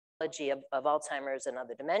of Alzheimer's and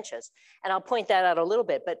other dementias. And I'll point that out a little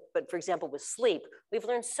bit, but for example, with sleep, we've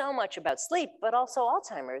learned so much about sleep, but also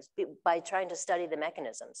Alzheimer's by trying to study the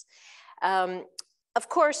mechanisms. Of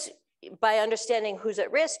course, by understanding who's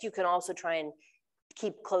at risk, you can also try and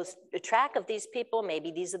keep close track of these people.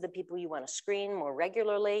 Maybe these are the people you want to screen more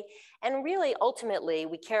regularly. And really, ultimately,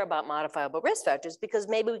 we care about modifiable risk factors because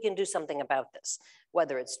maybe we can do something about this,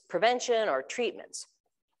 whether it's prevention or treatments.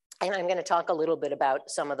 And I'm going to talk a little bit about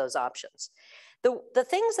some of those options. The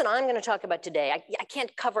things that I'm going to talk about today, I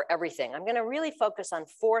can't cover everything. I'm going to really focus on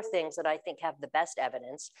 4 things that I think have the best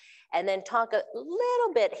evidence, and then talk a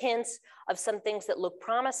little bit hints of some things that look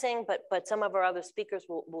promising, but some of our other speakers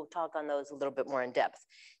will talk on those a little bit more in depth.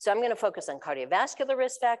 So I'm going to focus on cardiovascular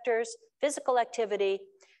risk factors, physical activity,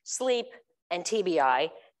 sleep, and TBI,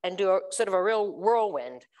 and do sort of a real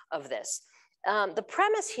whirlwind of this. The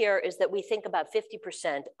premise here is that we think about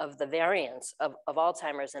 50% of the variants of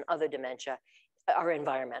Alzheimer's and other dementia are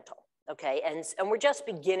environmental, okay? And we're just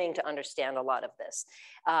beginning to understand a lot of this.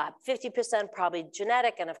 50% probably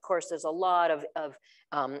genetic, and of course there's a lot of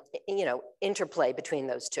interplay between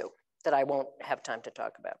those two that I won't have time to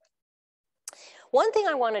talk about. One thing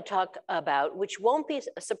I want to talk about, which won't be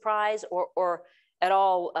a surprise or at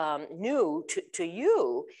all new to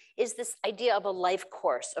you, is this idea of a life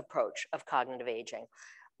course approach of cognitive aging.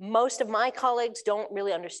 Most of my colleagues don't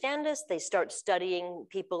really understand this. They start studying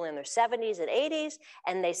people in their 70s and 80s,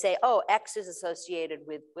 and they say, oh, X is associated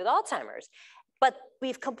with Alzheimer's. But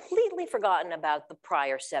we've completely forgotten about the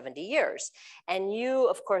prior 70 years. And you,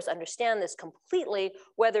 of course, understand this completely,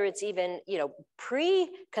 whether it's even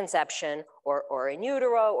pre-conception or in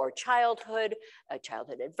utero or childhood,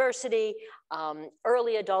 childhood adversity,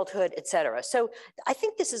 early adulthood, et cetera. So I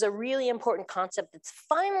think this is a really important concept that's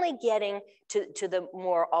finally getting to the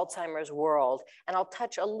more Alzheimer's world. And I'll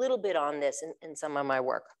touch a little bit on this in some of my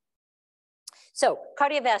work. So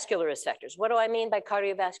cardiovascular risk factors. What do I mean by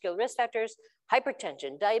cardiovascular risk factors?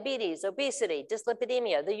 Hypertension, diabetes, obesity,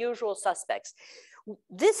 dyslipidemia, the usual suspects.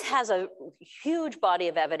 This has a huge body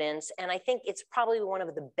of evidence, and I think it's probably one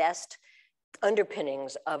of the best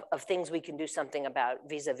underpinnings of things we can do something about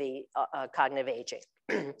vis-a-vis cognitive aging.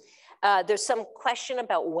 There's some question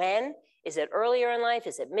about when. Is it earlier in life?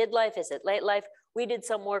 Is it midlife? Is it late life? We did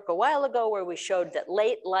some work a while ago where we showed that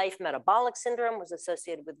late life metabolic syndrome was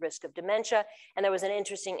associated with risk of dementia. And there was an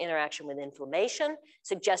interesting interaction with inflammation,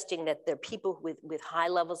 suggesting that there are people with high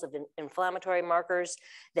levels of inflammatory markers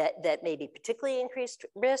that may be particularly increased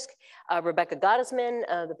risk. Rebecca Gottesman,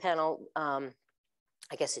 the panel,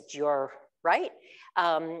 I guess it's your right,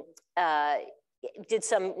 did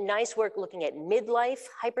some nice work looking at midlife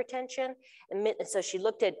hypertension. And so she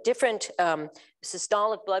looked at different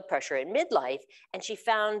systolic blood pressure in midlife, and she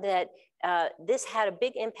found that this had a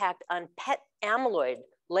big impact on PET amyloid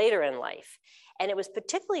later in life. And it was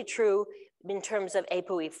particularly true in terms of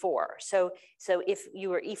ApoE4. So if you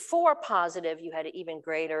were E4 positive, you had an even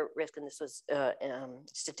greater risk, and this was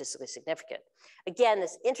statistically significant. Again,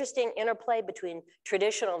 this interesting interplay between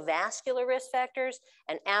traditional vascular risk factors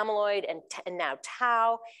and amyloid and now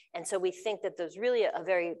tau. And so we think that there's really a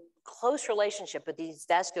very close relationship with these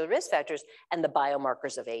vascular risk factors and the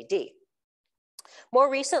biomarkers of AD. More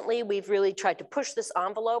recently, we've really tried to push this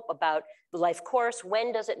envelope about the life course.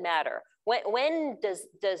 When does it matter? When does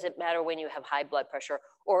it matter when you have high blood pressure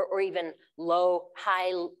or even low,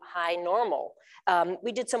 high normal?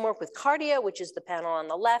 We did some work with Cardia, which is the panel on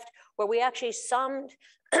the left, where we actually summed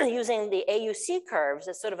using the AUC curves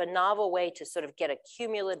as sort of a novel way to sort of get a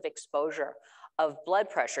cumulative exposure of blood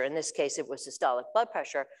pressure. In this case, it was systolic blood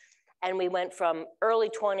pressure. And we went from early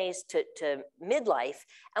 20s to midlife,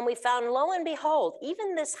 and we found, lo and behold,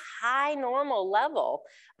 even this high normal level,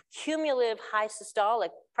 cumulative high systolic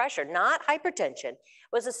pressure, not hypertension,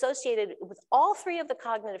 was associated with all 3 of the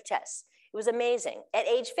cognitive tests. It was amazing at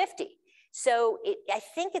age 50. So I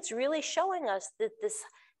think it's really showing us that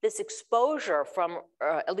this exposure from,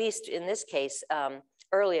 at least in this case,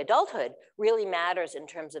 early adulthood really matters in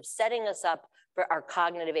terms of setting us up for our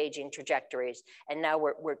cognitive aging trajectories. And now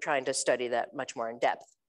we're trying to study that much more in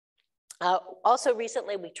depth. Also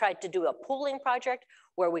recently, we tried to do a pooling project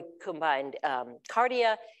where we combined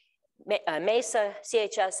Cardia, MESA,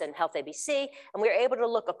 CHS, and Health ABC, and we were able to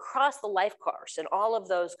look across the life course in all of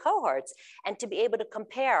those cohorts and to be able to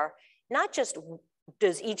compare not just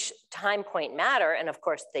does each time point matter, and of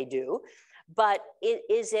course they do, but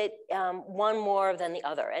is it one more than the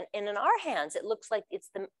other? And in our hands, it looks like it's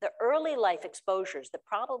the early life exposures that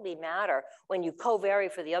probably matter when you co-vary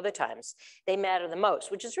for the other times. They matter the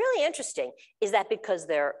most, which is really interesting. Is that because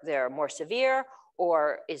they're more severe,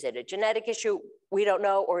 or is it a genetic issue? We don't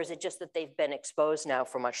know, or is it just that they've been exposed now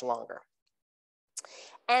for much longer?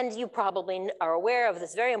 And you probably are aware of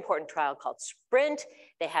this very important trial called SPRINT.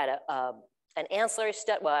 They had an ancillary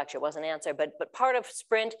study, well, actually it wasn't answer, but part of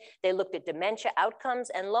SPRINT, they looked at dementia outcomes,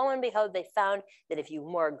 and lo and behold, they found that if you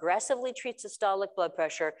more aggressively treat systolic blood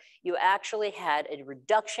pressure, you actually had a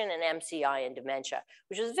reduction in MCI in dementia,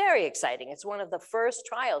 which is very exciting. It's one of the first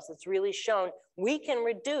trials that's really shown we can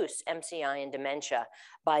reduce MCI in dementia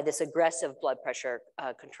by this aggressive blood pressure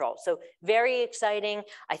control. So very exciting.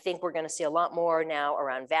 I think we're gonna see a lot more now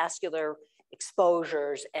around vascular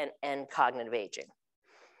exposures and cognitive aging.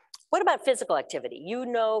 What about physical activity? You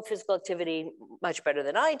know physical activity much better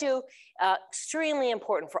than I do. Extremely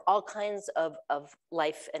important for all kinds of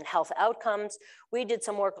life and health outcomes. We did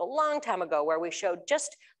some work a long time ago where we showed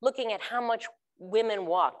just looking at how much women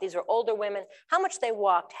walked, these are older women, how much they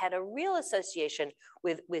walked had a real association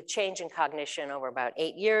with change in cognition over about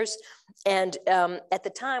 8 years. And at the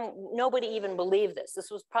time, nobody even believed this. This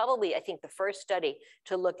was probably, I think, the first study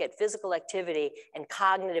to look at physical activity and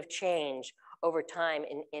cognitive change over time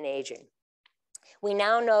in aging. We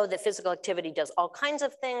now know that physical activity does all kinds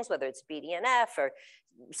of things, whether it's BDNF or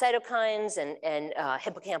cytokines and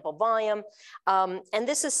hippocampal volume. And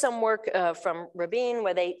this is some work from Rabin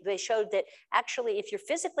where they showed that actually if you're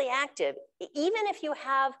physically active, even if you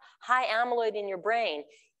have high amyloid in your brain,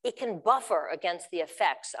 it can buffer against the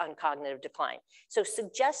effects on cognitive decline. So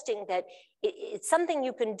suggesting that it's something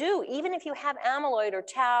you can do, even if you have amyloid or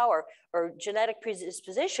tau or genetic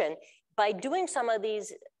predisposition, by doing some of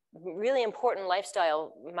these really important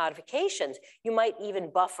lifestyle modifications, you might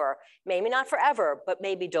even buffer, maybe not forever, but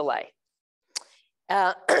maybe delay.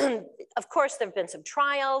 Of course, there have been some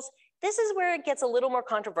trials. This is where it gets a little more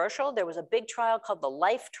controversial. There was a big trial called the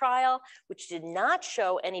LIFE trial, which did not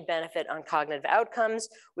show any benefit on cognitive outcomes,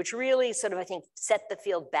 which really sort of, I think, set the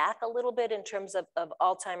field back a little bit in terms of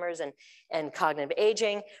Alzheimer's and cognitive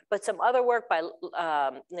aging. But some other work by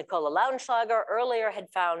Nicola Lautenschlager earlier had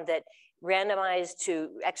found that randomized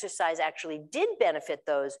to exercise actually did benefit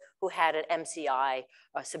those who had an MCI,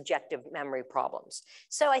 subjective memory problems.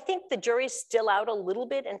 So I think the jury's still out a little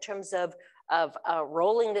bit in terms of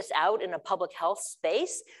rolling this out in a public health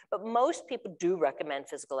space, but most people do recommend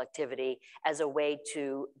physical activity as a way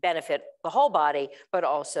to benefit the whole body, but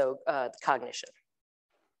also cognition.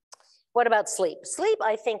 What about sleep? Sleep,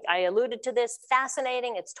 I think I alluded to this,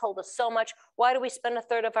 fascinating. It's told us so much. Why do we spend a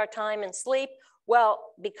third of our time in sleep?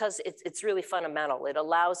 Well, because it's really fundamental. It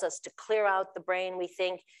allows us to clear out the brain, we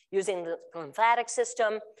think, using the lymphatic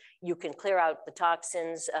system. You can clear out the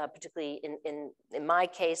toxins, particularly in my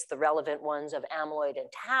case, the relevant ones of amyloid and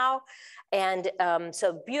tau. And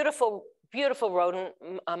so beautiful rodent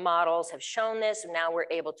models have shown this. And now we're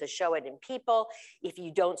able to show it in people. If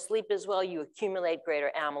you don't sleep as well, you accumulate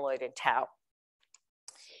greater amyloid and tau.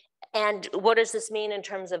 And what does this mean in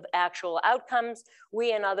terms of actual outcomes?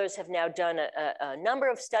 We and others have now done a number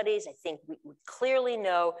of studies. I think we clearly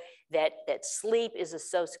know that sleep is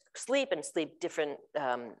sleep and sleep different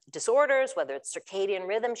disorders, whether it's circadian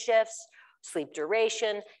rhythm shifts, sleep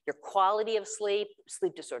duration, your quality of sleep,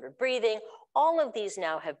 sleep disordered breathing, all of these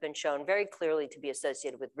now have been shown very clearly to be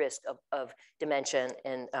associated with risk of dementia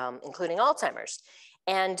and including Alzheimer's.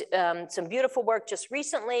 And some beautiful work just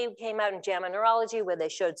recently came out in JAMA Neurology where they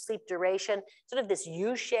showed sleep duration, sort of this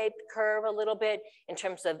U-shaped curve a little bit in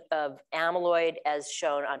terms of amyloid as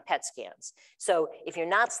shown on PET scans. So if you're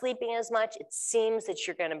not sleeping as much, it seems that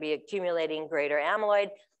you're going to be accumulating greater amyloid.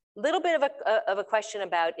 Little bit of a question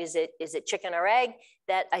about is it chicken or egg?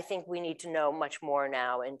 That I think we need to know much more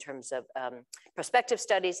now in terms of prospective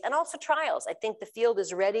studies and also trials. I think the field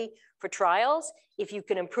is ready for trials. If you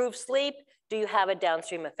can improve sleep, do you have a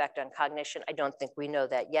downstream effect on cognition? I don't think we know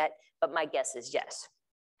that yet, but my guess is yes.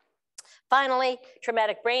 Finally,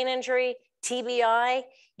 traumatic brain injury, TBI.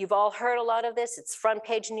 You've all heard a lot of this. It's front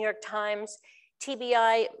page New York Times.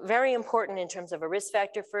 TBI, very important in terms of a risk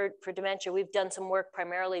factor for dementia. We've done some work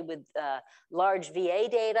primarily with large VA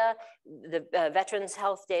data. The Veterans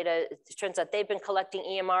Health data, it turns out they've been collecting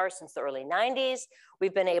EMR since the early 90s.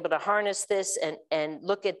 We've been able to harness this and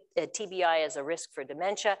look at TBI as a risk for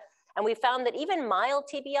dementia. And we found that even mild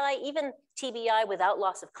TBI, even TBI without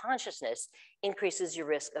loss of consciousness, increases your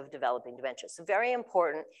risk of developing dementia. So very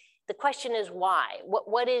important. The question is why?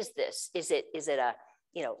 What is this? Is it a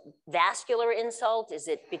vascular insult? Is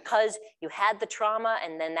it because you had the trauma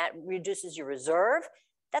and then that reduces your reserve?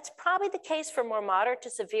 That's probably the case for more moderate to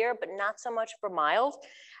severe, but not so much for mild.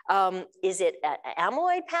 Is it an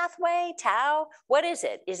amyloid pathway, tau? What is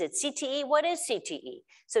it? Is it CTE? What is CTE?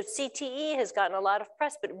 So CTE has gotten a lot of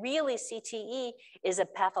press, but really CTE is a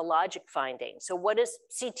pathologic finding. So what does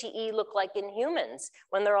CTE look like in humans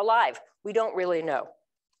when they're alive? We don't really know.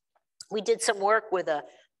 We did some work with a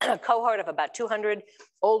cohort of about 200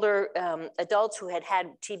 older adults who had had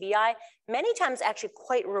TBI, many times actually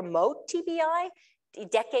quite remote TBI,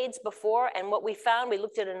 decades before. And what we found, we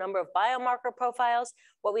looked at a number of biomarker profiles.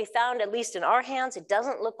 What we found, at least in our hands, it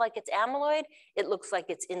doesn't look like it's amyloid. It looks like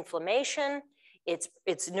it's inflammation. It's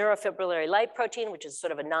neurofibrillary light protein, which is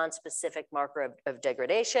sort of a non-specific marker of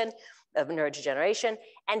degradation, of neurodegeneration,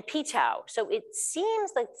 and p-tau. So it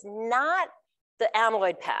seems like it's not the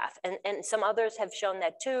amyloid path, and some others have shown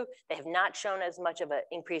that too. They have not shown as much of an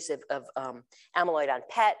increase of amyloid on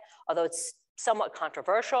PET, although it's somewhat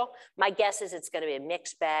controversial. My guess is it's going to be a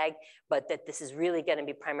mixed bag, but that this is really going to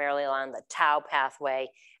be primarily along the tau pathway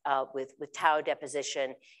with tau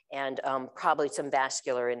deposition and probably some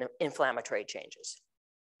vascular and inflammatory changes.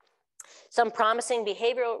 Some promising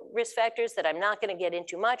behavioral risk factors that I'm not going to get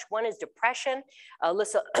into much. One is depression.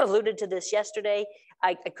 Alyssa alluded to this yesterday.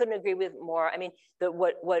 I couldn't agree with more. I mean,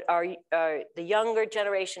 what the younger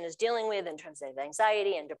generation is dealing with in terms of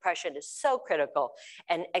anxiety and depression is so critical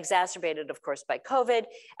and exacerbated, of course, by COVID.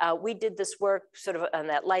 We did this work sort of on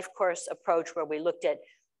that life course approach where we looked at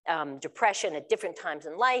depression at different times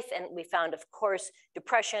in life. And we found, of course,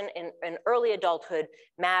 depression in early adulthood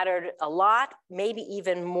mattered a lot, maybe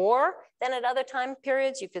even more than at other time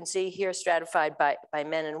periods. You can see here stratified by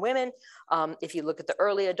men and women. If you look at the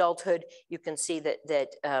early adulthood, you can see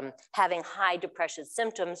that having high depression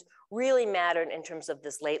symptoms really mattered in terms of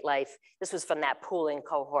this late life. This was from that pooling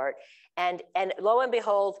cohort. And lo and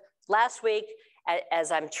behold, last week,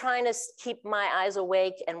 as I'm trying to keep my eyes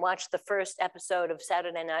awake and watch the first episode of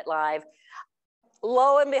Saturday Night Live,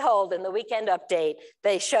 lo and behold, in the weekend update,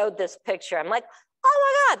 they showed this picture. I'm like,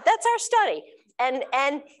 oh my God, that's our study.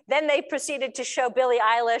 And then they proceeded to show Billie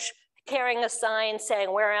Eilish carrying a sign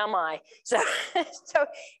saying, "Where am I?" So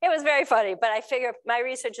it was very funny, but I figure my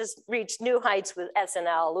research has reached new heights with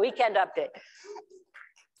SNL, the weekend update.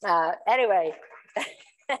 Anyway,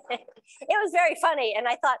 it was very funny. And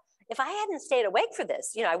I thought, if I hadn't stayed awake for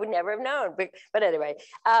this, I would never have known. But anyway,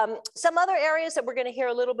 some other areas that we're going to hear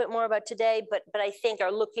a little bit more about today, but I think are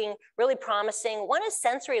looking really promising. One is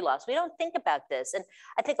sensory loss. We don't think about this. And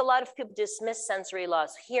I think a lot of people dismiss sensory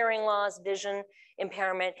loss, hearing loss, vision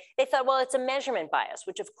impairment. They thought, well, it's a measurement bias,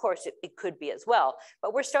 which of course it could be as well.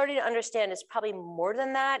 But we're starting to understand it's probably more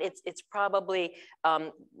than that. It's probably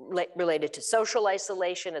related to social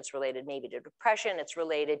isolation. It's related maybe to depression. It's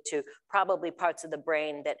related to probably parts of the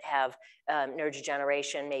brain that have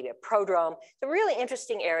neurodegeneration, maybe a prodrome. It's a really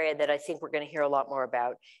interesting area that I think we're going to hear a lot more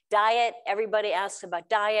about. Diet, everybody asks about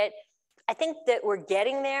diet. I think that we're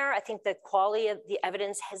getting there. I think the quality of the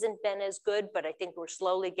evidence hasn't been as good, but I think we're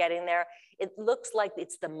slowly getting there. It looks like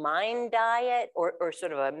it's the MIND diet or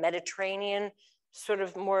sort of a Mediterranean sort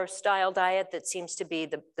of more style diet that seems to be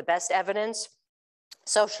the best evidence.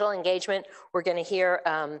 Social engagement, we're going to hear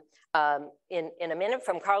in a minute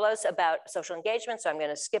from Carlos about social engagement, so I'm going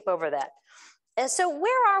to skip over that. And so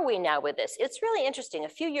where are we now with this? It's really interesting. A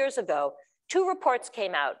few years ago, 2 reports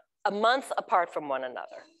came out a month apart from one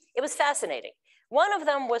another. It was fascinating. One of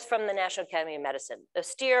them was from the National Academy of Medicine, a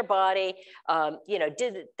steer body.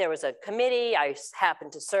 There was a committee. I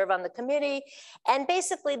happened to serve on the committee. And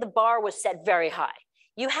basically the bar was set very high.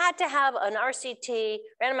 You had to have an RCT,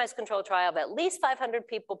 randomized controlled trial, of at least 500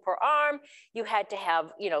 people per arm. You had to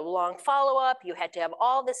have, long follow-up. You had to have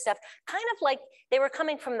all this stuff, kind of like they were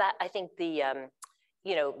coming from that, I think the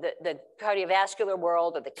cardiovascular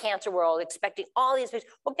world or the cancer world, expecting all these things.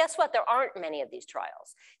 Well, guess what? There aren't many of these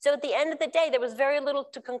trials. So at the end of the day, there was very little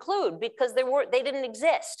to conclude because they didn't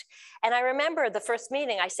exist. And I remember the first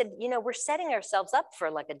meeting, I said, we're setting ourselves up for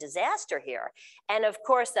like a disaster here. And of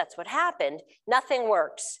course, that's what happened. Nothing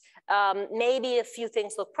works. Maybe a few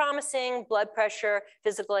things look promising: blood pressure,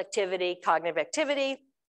 physical activity, cognitive activity.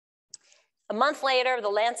 A month later, the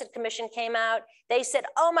Lancet Commission came out. They said,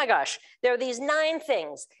 oh my gosh, there are these 9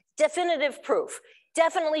 things, definitive proof.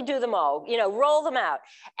 Definitely do them all, roll them out.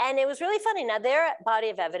 And it was really funny. Now, their body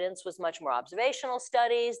of evidence was much more observational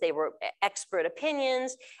studies. They were expert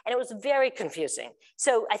opinions, and it was very confusing.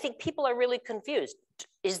 So I think people are really confused.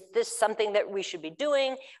 Is this something that we should be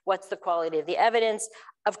doing? What's the quality of the evidence?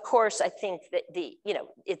 Of course, I think that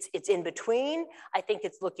it's in between. I think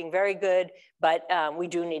it's looking very good, but we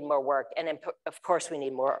do need more work. And then, of course, we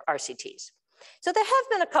need more RCTs. So there have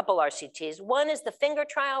been a couple RCTs. One is the finger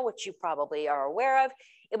trial, which you probably are aware of.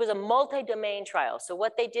 It was a multi-domain trial. So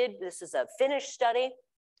what they did, this is a Finnish study,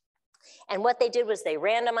 and what they did was they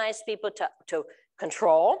randomized people to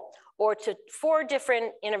control or to 4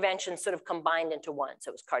 different interventions sort of combined into one. So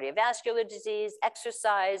it was cardiovascular disease,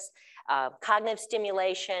 exercise, cognitive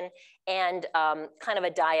stimulation, and kind of a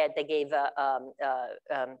diet. They gave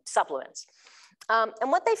supplements.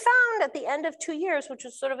 And what they found at the end of 2 years, which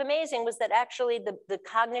was sort of amazing, was that actually the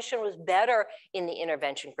cognition was better in the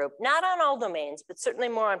intervention group, not on all domains, but certainly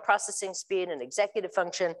more on processing speed and executive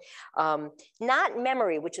function, not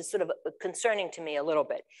memory, which is sort of concerning to me a little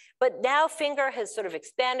bit. But now finger has sort of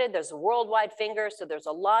expanded. There's a worldwide finger. So there's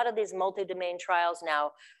a lot of these multi-domain trials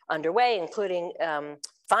now underway, including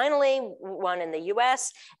finally one in the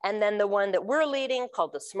US, and then the one that we're leading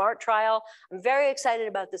called the SMART trial. I'm very excited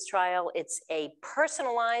about this trial. It's a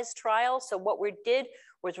personalized trial. So what we did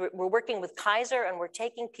was we're working with Kaiser, and we're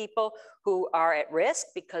taking people who are at risk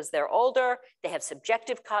because they're older, they have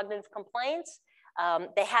subjective cognitive complaints.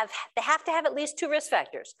 They have to have at least 2 risk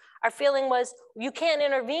factors. Our feeling was you can't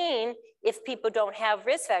intervene if people don't have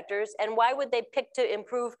risk factors, and why would they pick to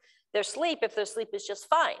improve their sleep if their sleep is just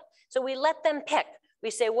fine? So we let them pick. We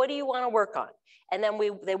say, what do you want to work on? And then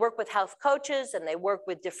they work with health coaches, and they work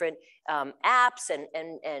with different apps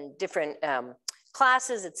and different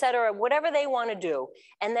classes, et cetera, whatever they want to do.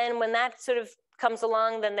 And then when that sort of comes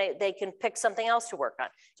along, then they can pick something else to work on.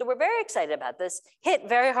 So we're very excited about this. Hit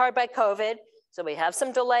very hard by COVID, so we have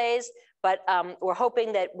some delays, but we're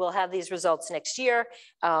hoping that we'll have these results next year.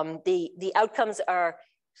 The outcomes are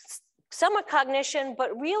somewhat cognition, but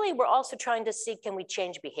really we're also trying to see, can we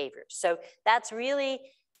change behaviors? So that's really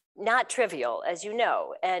not trivial, as you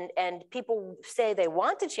know, and people say they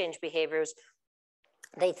want to change behaviors.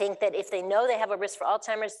 They think that if they know they have a risk for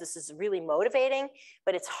Alzheimer's, this is really motivating,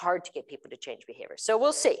 but it's hard to get people to change behavior. So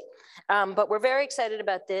we'll see, but we're very excited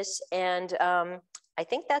about this, and I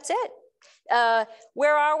think that's it.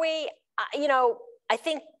 Where are we? You know, I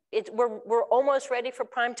think we're almost ready for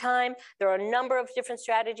prime time. There are a number of different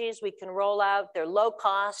strategies we can roll out. They're low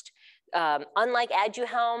cost, unlike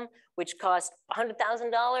Aduhelm, which costs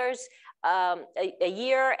 $100,000 a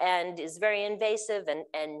year and is very invasive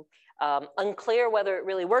and unclear whether it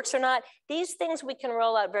really works or not. These things we can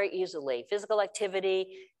roll out very easily. Physical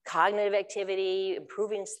activity, cognitive activity,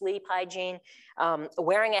 improving sleep hygiene,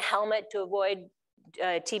 wearing a helmet to avoid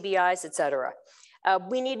TBIs, et cetera.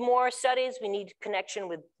 We need more studies. We need connection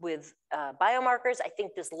with biomarkers. I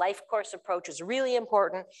think this life course approach is really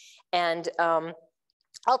important. And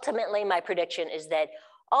ultimately, my prediction is that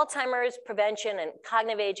Alzheimer's prevention and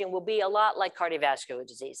cognitive aging will be a lot like cardiovascular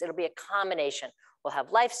disease. It'll be a combination. We'll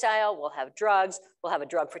have lifestyle, we'll have drugs, we'll have a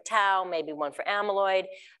drug for tau, maybe one for amyloid,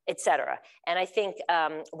 et cetera. And I think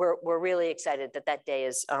we're really excited that that day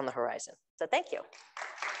is on the horizon. So thank you.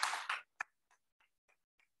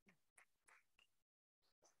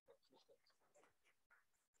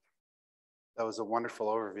 That was a wonderful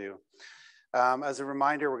overview. As a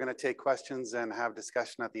reminder, we're going to take questions and have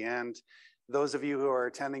discussion at the end. Those of you who are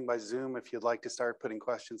attending by Zoom, if you'd like to start putting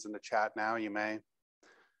questions in the chat now, you may.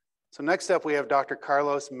 So next up, we have Dr.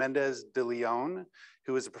 Carlos Mendes de Leon,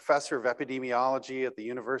 who is a professor of epidemiology at the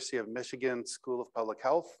University of Michigan School of Public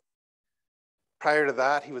Health. Prior to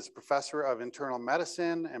that, he was a professor of internal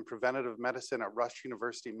medicine and preventative medicine at Rush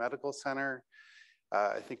University Medical Center.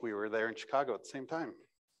 I think we were there in Chicago at the same time.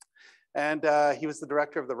 And he was the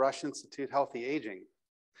director of the Rush Institute Healthy Aging.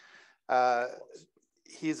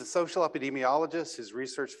 He's a social epidemiologist. His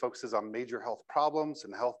research focuses on major health problems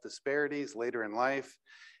and health disparities later in life.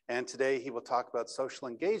 And today he will talk about social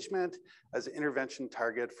engagement as an intervention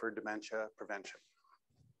target for dementia prevention.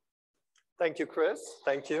 Thank you, Chris.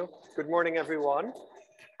 Thank you. Good morning, everyone.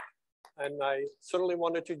 And I certainly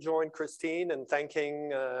wanted to join Kristine in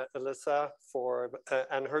thanking Alyssa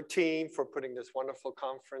and her team for putting this wonderful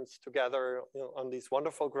conference together, on these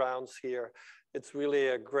wonderful grounds here. It's really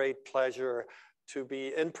a great pleasure to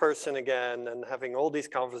be in person again and having all these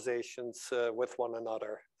conversations with one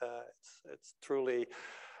another. It's truly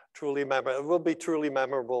memorable. It will be truly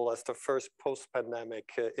memorable as the first post-pandemic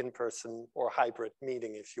in-person or hybrid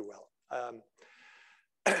meeting, if you will.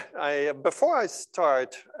 Before I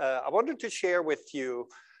start, I wanted to share with you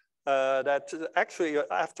that actually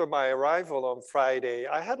after my arrival on Friday,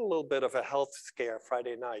 I had a little bit of a health scare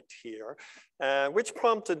Friday night here, which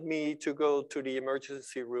prompted me to go to the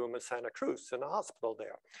emergency room at Santa Cruz in the hospital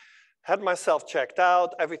there. Had myself checked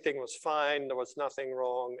out, everything was fine, there was nothing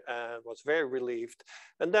wrong, and was very relieved.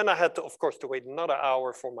 And then I had to, of course, to wait another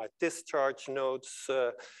hour for my discharge notes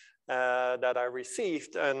that I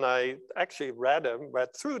received, and I actually read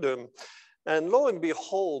through them, And lo and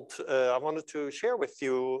behold, I wanted to share with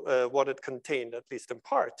you what it contained, at least in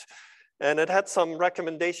part. And it had some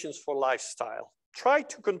recommendations for lifestyle. Try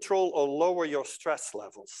to control or lower your stress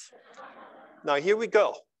levels. Now, here we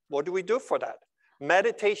go. What do we do for that?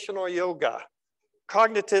 Meditation or yoga,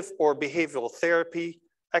 cognitive or behavioral therapy,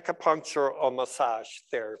 acupuncture or massage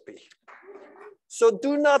therapy. So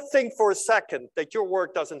do not think for a second that your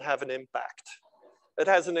work doesn't have an impact. It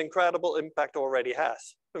has an incredible impact, already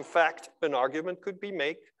has. In fact, an argument could be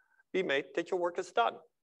made that your work is done.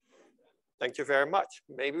 Thank you very much.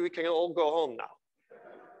 Maybe we can all go home now.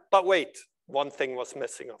 But wait, one thing was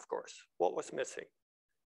missing, of course. What was missing?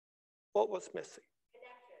 What was missing?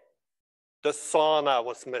 The sauna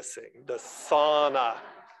was missing, the sauna.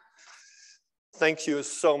 Thank you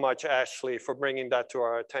so much, Ashley, for bringing that to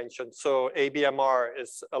our attention. So ABMR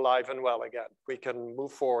is alive and well again. We can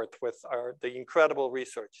move forward with the incredible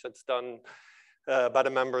research that's done by the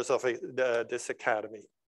members of this academy.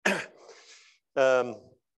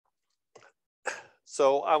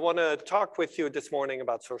 So I want to talk with you this morning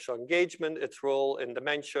about social engagement, its role in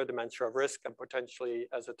dementia, dementia of risk, and potentially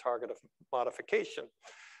as a target of modification.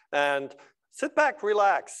 And sit back,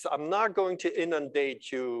 relax. I'm not going to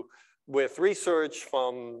inundate you with research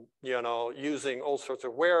from, using all sorts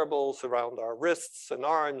of wearables around our wrists and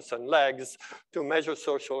arms and legs to measure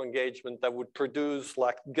social engagement that would produce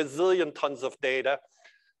like gazillion tons of data.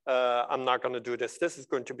 I'm not going to do this. This is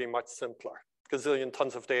going to be much simpler. Gazillion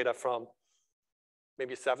tons of data from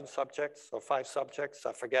maybe 7 subjects or 5 subjects.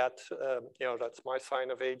 I forget. That's my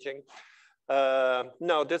sign of aging.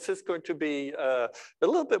 No, this is going to be a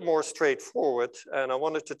little bit more straightforward. And I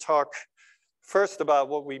wanted to talk first about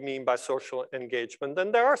what we mean by social engagement.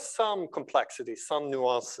 And there are some complexities, some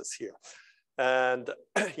nuances here. And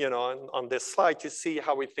on this slide, you see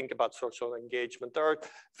how we think about social engagement. There are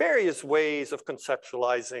various ways of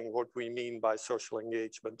conceptualizing what we mean by social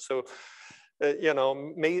engagement. So,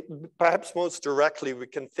 perhaps most directly, we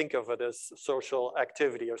can think of it as social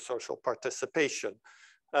activity or social participation.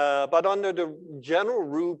 But under the general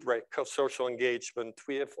rubric of social engagement,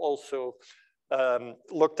 we have also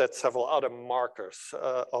looked at several other markers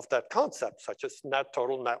of that concept, such as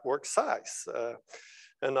total network size.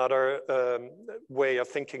 Another way of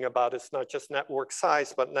thinking about it is not just network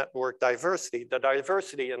size, but network diversity, the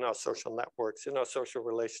diversity in our social networks, in our social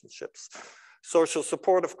relationships. Social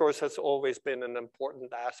support, of course, has always been an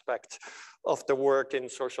important aspect of the work in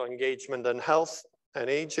social engagement and health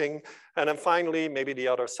and aging. And then finally, maybe the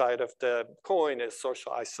other side of the coin is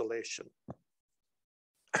social isolation.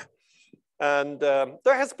 And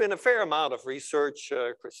there has been a fair amount of research.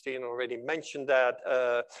 Kristine already mentioned that.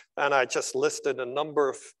 And I just listed a number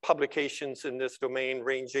of publications in this domain,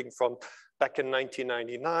 ranging from back in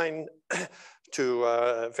 1999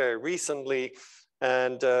 to very recently.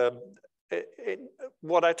 And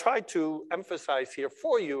what I try to emphasize here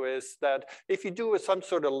for you is that if you do some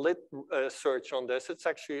sort of lit search on this, it's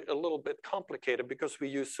actually a little bit complicated because we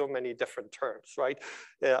use so many different terms, right?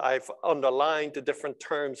 I've underlined the different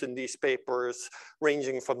terms in these papers,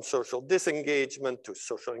 ranging from social disengagement to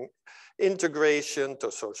social integration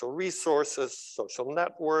to social resources, social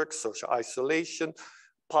networks, social isolation,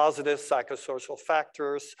 positive psychosocial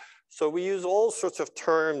factors. So we use all sorts of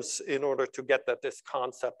terms in order to get at this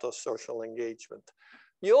concept of social engagement.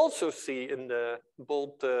 You also see in the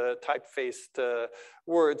bold typeface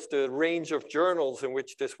words the range of journals in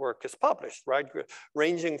which this work is published, right?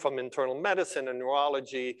 Ranging from internal medicine and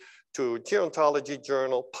neurology to gerontology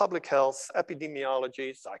journal, public health,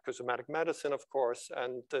 epidemiology, psychosomatic medicine, of course,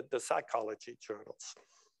 and the psychology journals.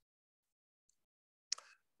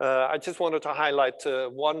 I just wanted to highlight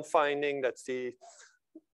one finding that's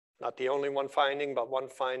not the only one finding, but one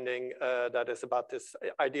finding that is about this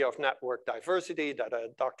idea of network diversity that a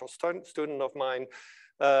doctoral student of mine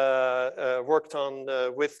worked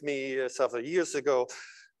on with me several years ago,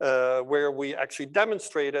 where we actually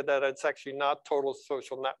demonstrated that it's actually not total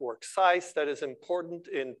social network size that is important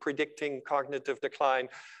in predicting cognitive decline,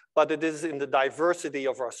 but it is in the diversity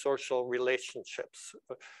of our social relationships.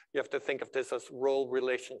 You have to think of this as role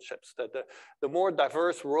relationships, that the more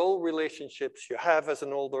diverse role relationships you have as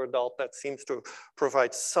an older adult, that seems to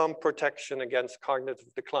provide some protection against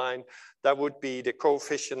cognitive decline. That would be the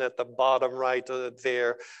coefficient at the bottom right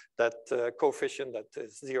there, that coefficient that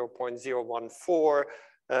is 0.014.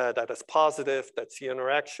 That is positive. That's the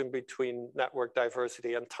interaction between network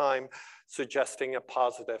diversity and time, suggesting a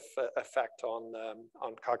positive effect on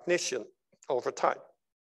cognition over time.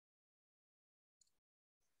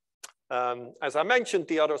 As I mentioned,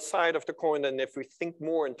 the other side of the coin, and if we think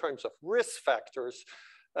more in terms of risk factors,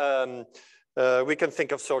 we can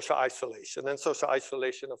think of social isolation. And social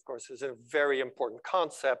isolation, of course, is a very important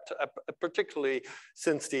concept, particularly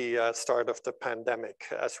since the start of the pandemic,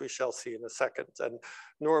 as we shall see in a second. And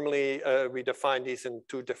normally, we define these in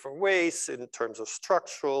two different ways in terms of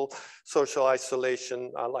structural social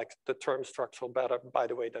isolation. I like the term structural better, by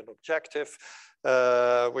the way, than objective,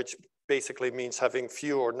 which basically means having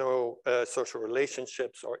few or no social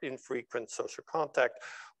relationships or infrequent social contact,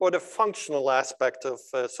 or the functional aspect of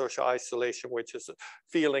social isolation, which is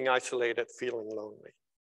feeling isolated, feeling lonely.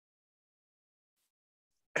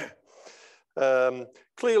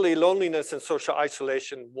 Clearly, loneliness and social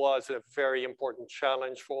isolation was a very important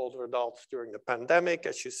challenge for older adults during the pandemic,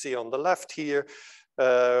 as you see on the left here,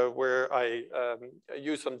 where I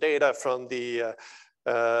use some data from the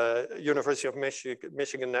University of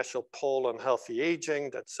Michigan National Poll on Healthy Aging.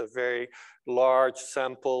 That's a very large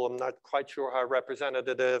sample. I'm not quite sure how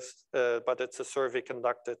representative, but it's a survey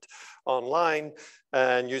conducted online.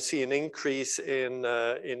 And you see an increase in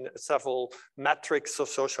several metrics of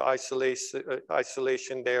social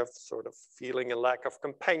isolation there, sort of feeling a lack of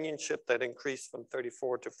companionship that increased from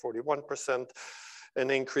 34 to 41%. An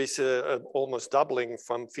increase almost doubling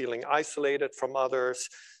from feeling isolated from others,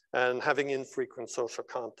 and having infrequent social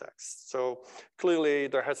contacts. So clearly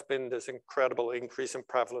there has been this incredible increase in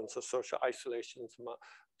prevalence of social isolation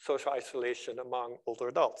among older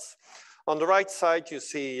adults. On the right side, you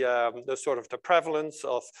see the sort of the prevalence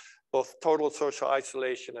of both total social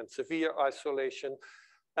isolation and severe isolation.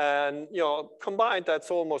 And combined, that's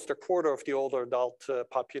almost a quarter of the older adult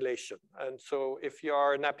population. And so if you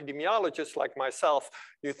are an epidemiologist like myself,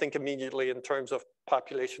 you think immediately in terms of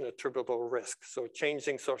population attributable risk. So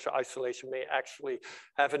changing social isolation may actually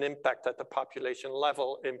have an impact at the population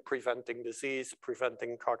level in preventing disease,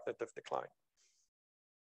 preventing cognitive decline.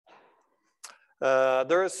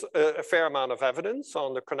 There is a fair amount of evidence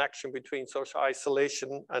on the connection between social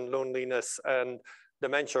isolation and loneliness and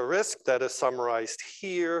dementia risk that is summarized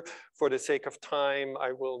here. For the sake of time,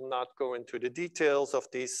 I will not go into the details of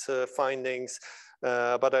these findings,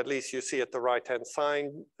 but at least you see at the right-hand side,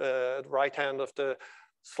 right hand of the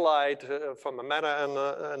slide from a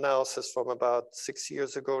meta-analysis from about 6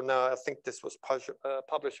 years ago now. I think this was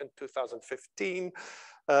published in 2015.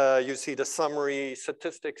 You see the summary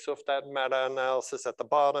statistics of that meta-analysis at the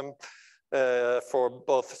bottom. For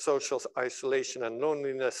both social isolation and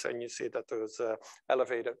loneliness, and you see that there's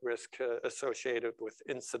elevated risk associated with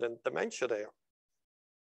incident dementia there.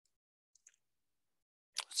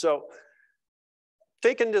 So,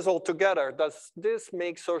 taking this all together, does this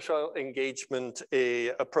make social engagement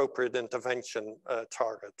an appropriate intervention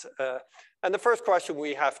target? And the first question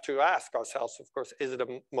we have to ask ourselves, of course, is it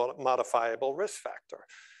a modifiable risk factor?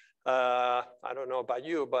 I don't know about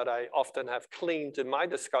you, but I often have cleaned in my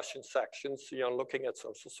discussion sections, looking at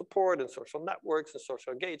social support and social networks and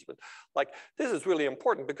social engagement. Like, this is really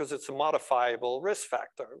important because it's a modifiable risk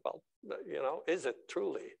factor. Well, is it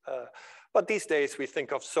truly? But these days we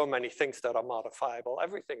think of so many things that are modifiable.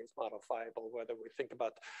 Everything is modifiable, whether we think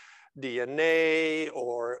about DNA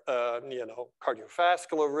or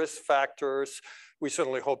cardiovascular risk factors. We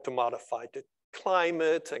certainly hope to modify the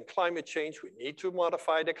climate and climate change. We need to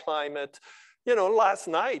modify the climate. Last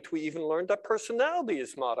night we even learned that personality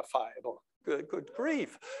is modifiable. Good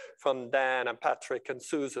grief, from Dan and Patrick and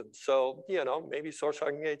Susan. So maybe social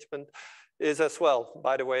engagement is as well.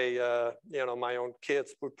 By the way, my own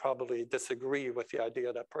kids would probably disagree with the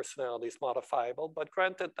idea that personality is modifiable, but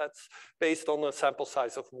granted, that's based on a sample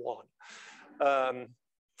size of 1.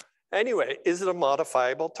 Anyway, is it a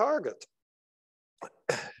modifiable target?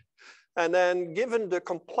 And then given the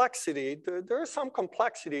complexity, there is some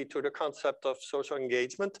complexity to the concept of social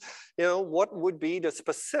engagement. What would be the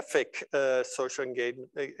specific social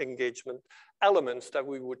engagement elements that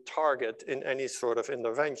we would target in any sort of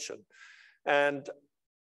intervention? And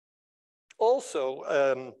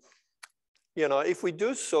also, if we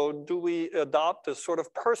do so, do we adopt a sort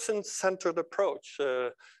of person-centered approach?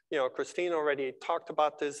 Kristine already talked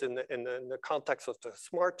about this in the context of the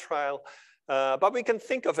SMART trial. But we can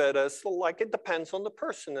think of it as like it depends on the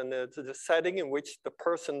person and the setting in which the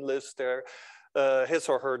person lives his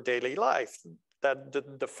or her daily life.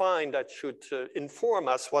 That should inform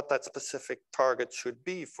us what that specific target should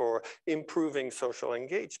be for improving social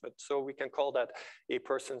engagement. So we can call that a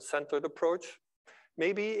person-centered approach,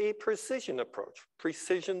 maybe a precision approach,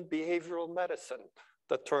 precision behavioral medicine.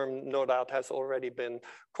 The term, no doubt, has already been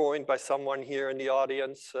coined by someone here in the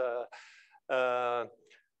audience.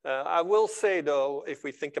 I will say, though, if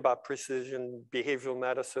we think about precision behavioral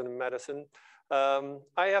medicine,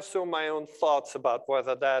 I have some of my own thoughts about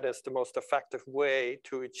whether that is the most effective way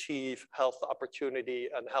to achieve health opportunity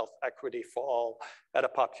and health equity for all at a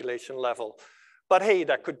population level. But hey,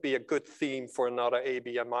 that could be a good theme for another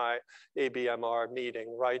ABMR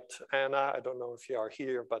meeting, right, Anna? I don't know if you are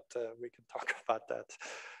here, but we can talk about that.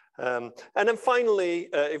 And then finally,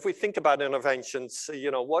 if we think about interventions,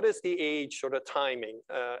 what is the age or the timing?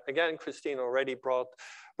 Again, Kristine already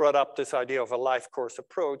brought up this idea of a life course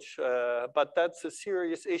approach, but that's a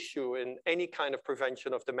serious issue in any kind of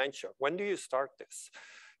prevention of dementia. When do you start this?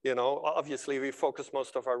 Obviously we focus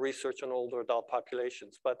most of our research on older adult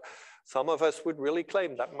populations, but some of us would really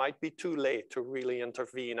claim that might be too late to really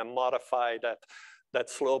intervene and modify that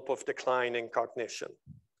slope of decline in cognition.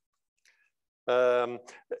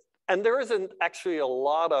 And there isn't actually a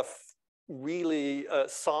lot of really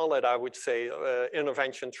solid, I would say,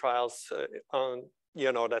 intervention trials on,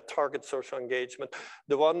 that target social engagement.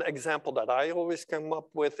 The one example that I always come up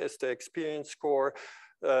with is the experience score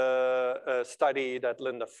study that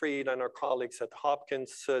Linda Fried and her colleagues at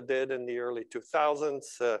Hopkins did in the early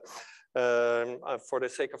 2000s. For the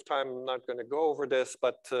sake of time, I'm not going to go over this,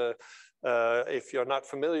 but if you're not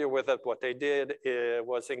familiar with it, what they did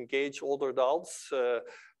was engage older adults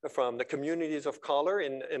from the communities of color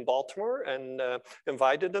in Baltimore and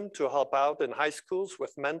invited them to help out in high schools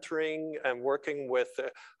with mentoring and working with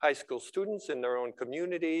high school students in their own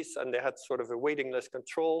communities. And they had sort of a waiting list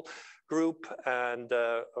control group and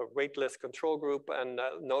a wait list control group, and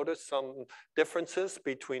noticed some differences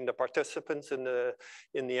between the participants in the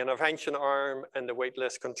intervention arm and the wait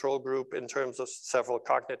list control group in terms of several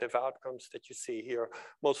cognitive outcomes that you see here,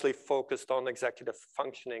 mostly focused on executive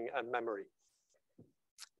functioning and memory.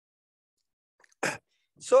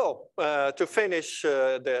 So to finish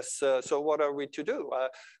this, so what are we to do?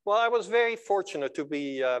 Well, I was very fortunate to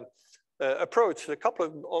be approached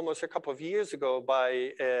almost a couple of years ago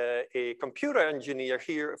by a computer engineer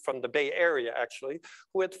here from the Bay Area, actually,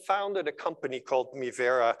 who had founded a company called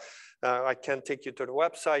Mivera. I can't take you to the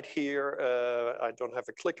website here. I don't have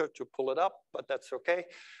a clicker to pull it up, but that's okay.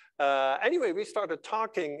 Anyway, we started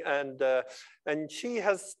talking, and she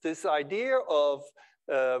has this idea of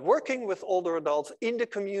working with older adults in the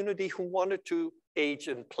community who wanted to age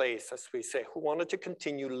in place, as we say, who wanted to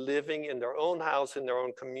continue living in their own house, in their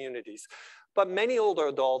own communities. But many older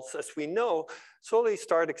adults, as we know, slowly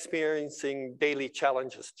start experiencing daily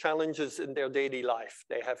challenges in their daily life.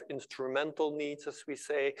 They have instrumental needs, as we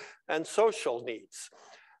say, and social needs.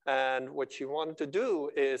 And what she wanted to do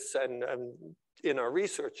is, and in our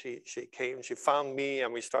research, she found me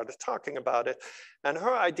and we started talking about it. And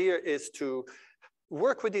her idea is to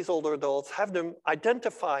work with these older adults, have them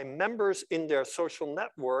identify members in their social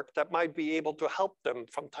network that might be able to help them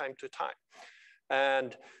from time to time.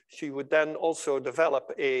 And she would then also develop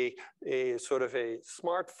a sort of a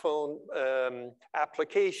smartphone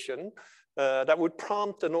application that would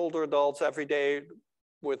prompt an older adults every day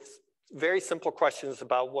with very simple questions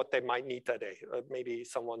about what they might need that day. Maybe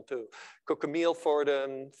someone to cook a meal for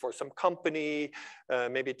them, for some company,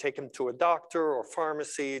 maybe take them to a doctor or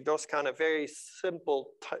pharmacy, those kind of very simple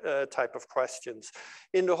type of questions,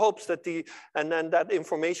 in the hopes that and then that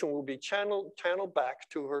information will be channeled back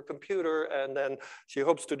to her computer, and then she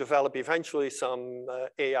hopes to develop eventually some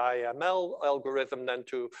AI ML algorithm then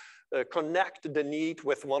to connect the need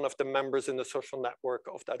with one of the members in the social network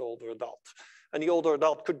of that older adult. And the older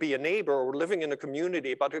adult could be a neighbor or living in a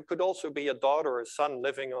community, but it could also be a daughter or a son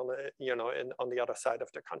living on on the other side of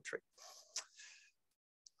the country.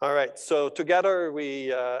 All right, so together we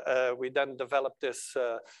then developed this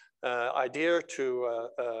idea to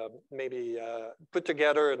maybe put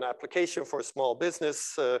together an application for a small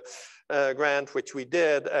business grant, which we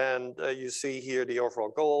did. And you see here the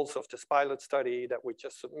overall goals of this pilot study that we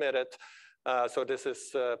just submitted. So this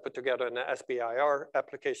is put together in an SBIR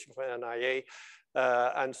application for NIA.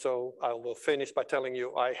 And so I will finish by telling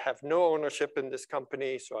you I have no ownership in this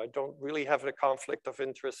company, so I don't really have a conflict of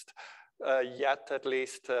interest yet, at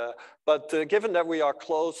least. But given that we are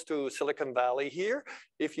close to Silicon Valley here,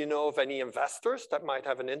 if you know of any investors that might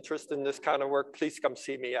have an interest in this kind of work, please come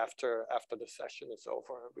see me after the session is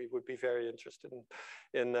over. We would be very interested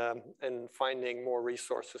in finding more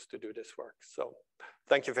resources to do this work. So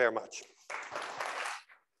thank you very much.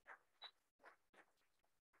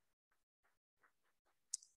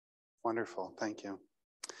 Wonderful, thank you.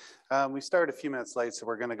 We started a few minutes late, so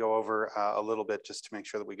we're going to go over a little bit just to make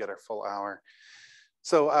sure that we get our full hour.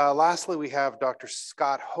 So lastly, we have Dr.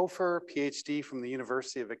 Scott Hofer, PhD from the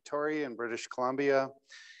University of Victoria in British Columbia.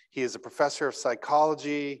 He is a professor of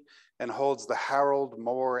psychology and holds the Harold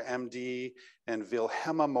Moore, MD, and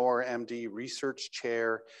Wilhelma Moore, MD, Research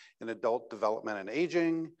Chair in Adult Development and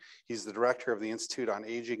Aging. He's the director of the Institute on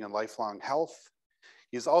Aging and Lifelong Health.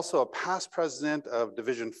 He's also a past president of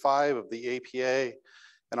Division 5 of the APA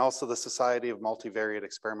and also the Society of Multivariate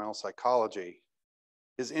Experimental Psychology.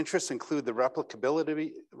 His interests include the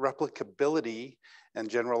replicability and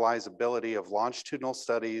generalizability of longitudinal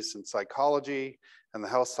studies in psychology and the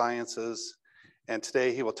health sciences. And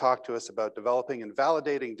today he will talk to us about developing and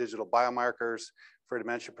validating digital biomarkers for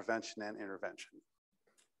dementia prevention and intervention.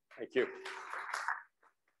 Thank you.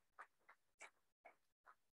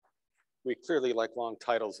 We clearly like long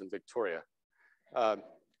titles in Victoria.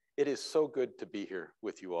 It is so good to be here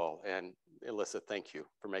with you all. And Alyssa, thank you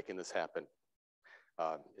for making this happen.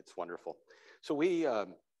 It's wonderful. So we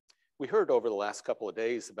heard over the last couple of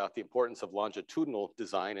days about the importance of longitudinal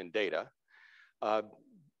design and data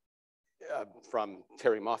from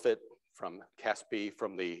Terry Moffat, from Caspi,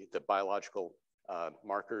 from the biological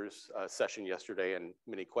markers session yesterday, and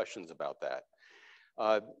many questions about that.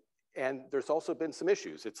 And there's also been some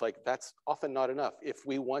issues. It's like, that's often not enough. If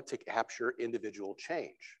we want to capture individual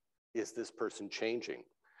change, is this person changing?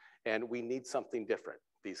 And we need something different.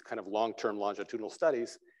 These kind of long-term longitudinal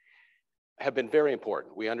studies have been very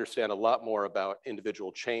important. We understand a lot more about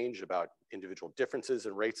individual change, about individual differences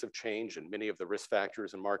and rates of change, and many of the risk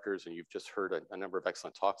factors and markers, and you've just heard a number of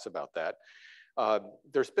excellent talks about that.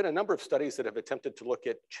 There's been a number of studies that have attempted to look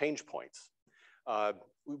at change points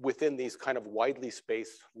within these kind of widely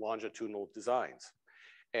spaced longitudinal designs.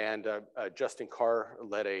 And Justin Carr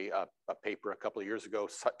led a paper a couple of years ago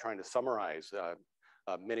trying to summarize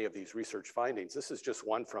many of these research findings. This is just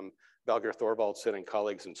one from Valger Thorvaldsen and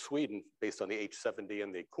colleagues in Sweden based on the H70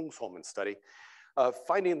 and the Kungsholmen study,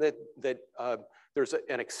 finding that there's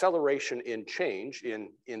an acceleration in change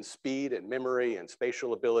in speed and memory and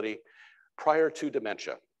spatial ability prior to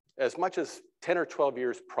dementia, as much as 10 or 12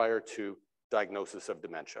 years prior to diagnosis of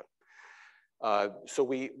dementia. So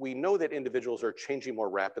we know that individuals are changing more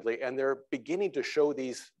rapidly, and they're beginning to show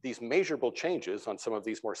these measurable changes on some of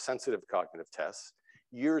these more sensitive cognitive tests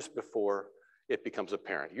years before it becomes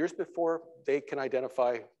apparent, years before they can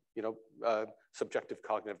identify, subjective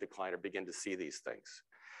cognitive decline or begin to see these things.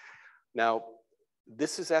 Now,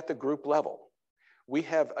 this is at the group level. We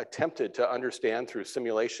have attempted to understand through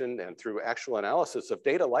simulation and through actual analysis of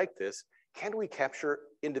data like this, can we capture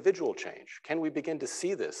individual change? Can we begin to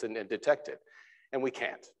see this and detect it? And we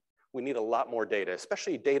can't. We need a lot more data,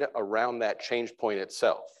 especially data around that change point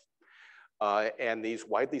itself. And these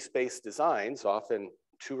widely spaced designs, often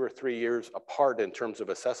 2 or 3 years apart in terms of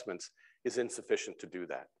assessments, is insufficient to do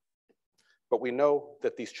that. But we know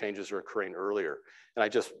that these changes are occurring earlier. And I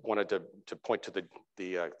just wanted to point to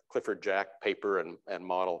the Clifford Jack paper and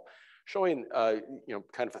model showing,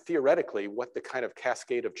 kind of theoretically what the kind of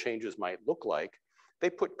cascade of changes might look like.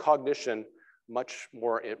 They put cognition much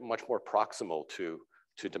more proximal to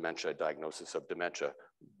dementia, diagnosis of dementia.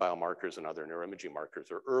 Biomarkers and other neuroimaging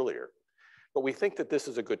markers are earlier. But we think that this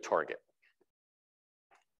is a good target.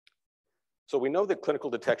 So we know that clinical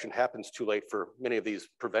detection happens too late for many of these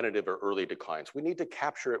preventative or early declines. We need to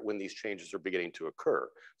capture it when these changes are beginning to occur,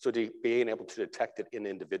 so being able to detect it in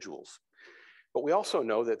individuals. But we also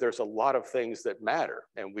know that there's a lot of things that matter,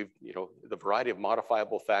 and the variety of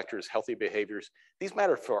modifiable factors, healthy behaviors, these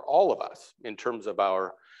matter for all of us in terms of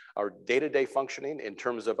our day-to-day functioning, in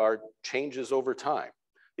terms of our changes over time.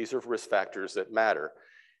 These are risk factors that matter.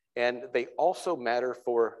 And they also matter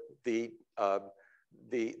for the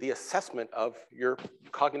assessment of your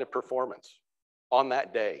cognitive performance on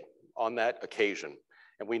that day, on that occasion.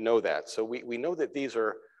 And we know that. So we know that these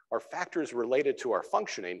are factors related to our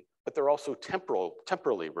functioning, but they're also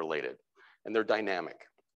temporally related, and they're dynamic.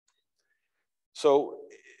 So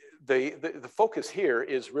the focus here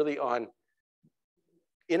is really on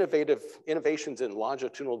innovations in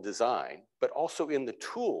longitudinal design, but also in the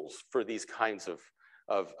tools for these kinds of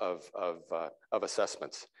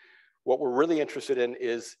assessments. What we're really interested in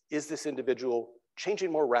is this individual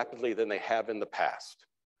changing more rapidly than they have in the past?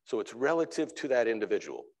 So it's relative to that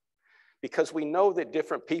individual, because we know that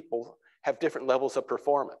different people have different levels of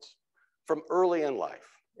performance from early in life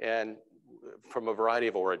and from a variety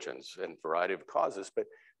of origins and variety of causes, but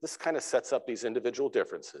this kind of sets up these individual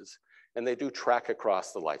differences, and they do track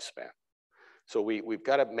across the lifespan. So we've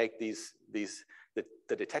got to make the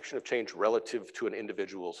detection of change relative to an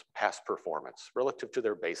individual's past performance, relative to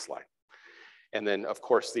their baseline. And then, of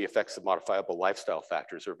course, the effects of modifiable lifestyle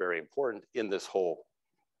factors are very important in this whole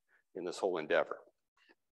endeavor.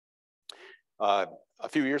 A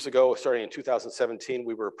few years ago, starting in 2017,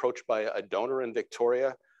 we were approached by a donor in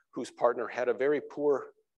Victoria whose partner had a very poor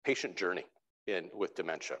patient journey with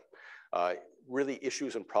dementia. Really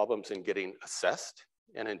issues and problems in getting assessed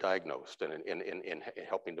and in diagnosed and in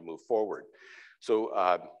helping to move forward. So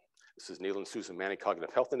this is Neil and Susan Manning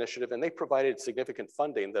Cognitive Health Initiative, and they provided significant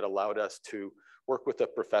funding that allowed us to work with a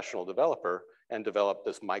professional developer and develop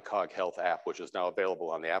this MyCog Health app, which is now available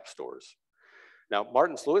on the app stores. Now,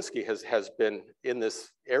 Martin Slewinski has been in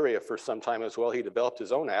this area for some time as well. He developed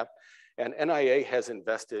his own app, and NIA has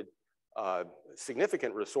invested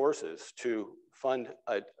significant resources to fund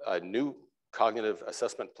a new cognitive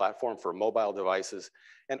assessment platform for mobile devices,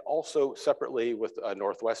 and also separately with a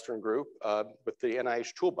Northwestern group with the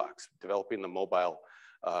NIH Toolbox, developing the mobile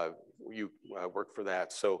work for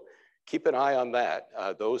that. So keep an eye on that.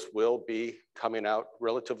 Those will be coming out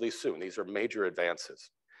relatively soon. These are major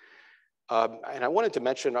advances. And I wanted to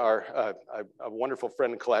mention a wonderful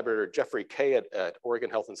friend and collaborator, Jeffrey Kay at Oregon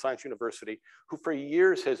Health and Science University, who for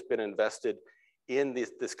years has been invested in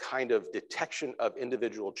this kind of detection of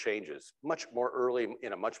individual changes, much more early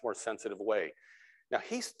in a much more sensitive way. Now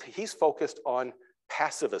he's focused on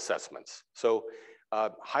passive assessments. So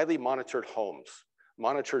highly monitored homes,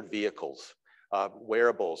 monitored vehicles,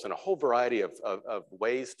 wearables, and a whole variety of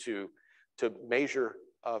ways to measure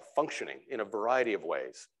functioning in a variety of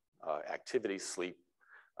ways. Activity, sleep,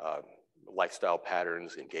 lifestyle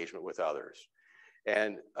patterns, engagement with others,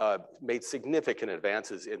 and made significant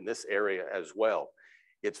advances in this area as well.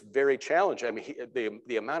 It's very challenging. I mean,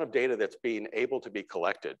 the amount of data that's being able to be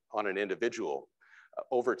collected on an individual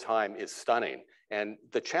over time is stunning. And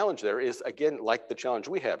the challenge there is, again, like the challenge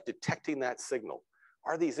we have, detecting that signal.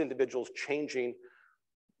 Are these individuals changing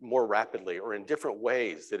more rapidly or in different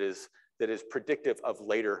ways that is predictive of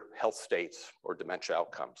later health states or dementia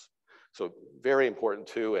outcomes? So very important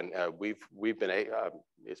too, and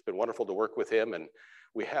it's been wonderful to work with him, and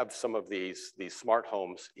we have some of these smart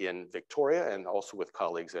homes in Victoria and also with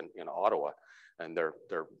colleagues in Ottawa, and they're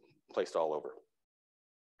placed all over.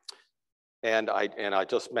 And I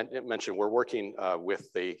just mentioned we're working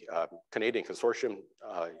with the Canadian Consortium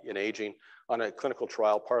in Aging on a clinical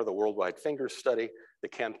trial, part of the Worldwide Fingers study, the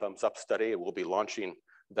CAN Thumbs Up study. We'll be launching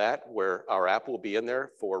that, where our app will be in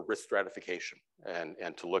there for risk stratification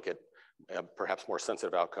and to look at perhaps more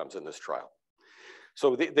sensitive outcomes in this trial.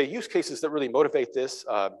 So the use cases that really motivate this,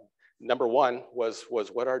 number one was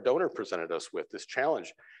what our donor presented us with, this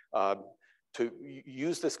challenge to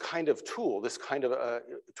use this kind of tool,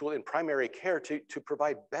 tool in primary care to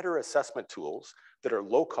provide better assessment tools that are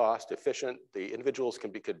low cost, efficient. The individuals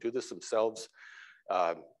could do this themselves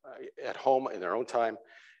at home in their own time,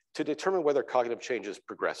 to determine whether cognitive change is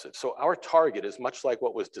progressive. So our target is much like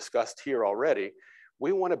what was discussed here already.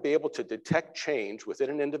 We want to be able to detect change within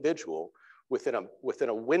an individual within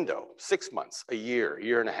a window, 6 months, a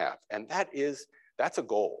year and a half. And that's a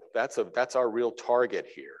goal. That's our real target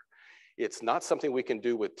here. It's not something we can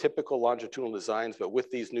do with typical longitudinal designs, but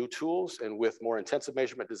with these new tools and with more intensive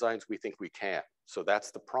measurement designs, we think we can. So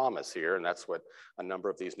that's the promise here, and that's what a number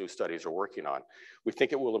of these new studies are working on. We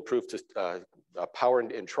think it will improve power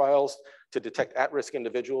in trials to detect at-risk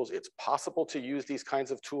individuals. It's possible to use these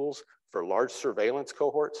kinds of tools for large surveillance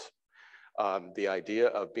cohorts. The idea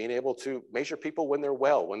of being able to measure people when they're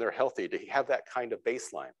well, when they're healthy, to have that kind of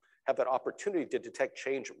baseline, have that opportunity to detect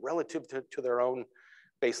change relative to their own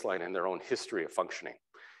baseline and their own history of functioning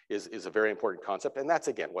is a very important concept. And that's,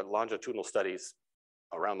 again, what longitudinal studies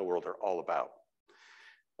around the world are all about.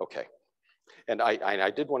 Okay, and I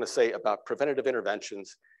did want to say about preventative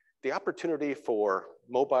interventions, the opportunity for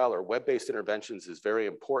mobile or web-based interventions is very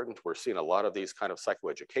important. We're seeing a lot of these kind of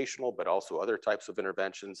psychoeducational, but also other types of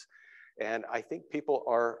interventions. And I think people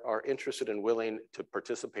are interested and willing to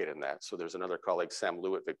participate in that. So there's another colleague, Sam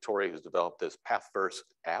Liu at Victoria, who's developed this Path First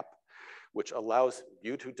app, which allows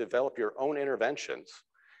you to develop your own interventions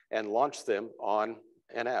and launch them on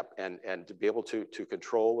an app and to be able to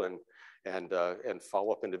control and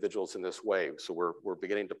follow up individuals in this way. So we're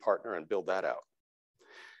beginning to partner and build that out.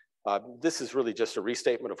 This is really just a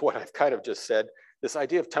restatement of what I've kind of just said. This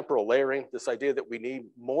idea of temporal layering, this idea that we need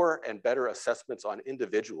more and better assessments on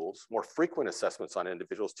individuals, more frequent assessments on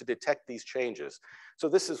individuals to detect these changes. So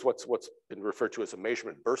this is what's been referred to as a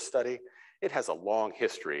measurement burst study. It has a long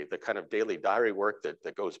history, the kind of daily diary work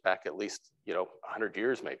that goes back at least 100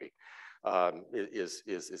 years maybe, is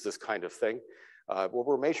this kind of thing. Where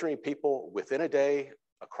we're measuring people within a day,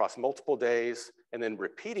 across multiple days, and then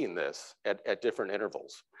repeating this at different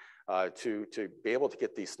intervals to be able to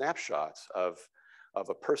get these snapshots of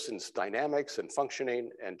a person's dynamics and functioning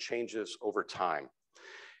and changes over time.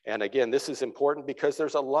 And again, this is important because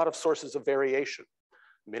there's a lot of sources of variation.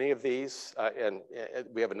 Many of these, and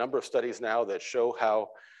we have a number of studies now that show how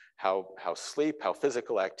how sleep, how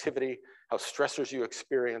physical activity, how stressors you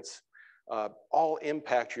experience, all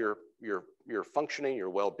impact your functioning, your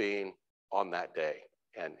well-being on that day.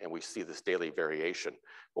 And we see this daily variation.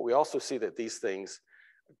 But we also see that these things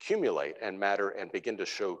accumulate and matter and begin to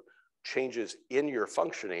show changes in your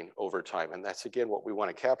functioning over time. And that's, again, what we want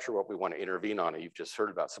to capture, what we want to intervene on. And you've just heard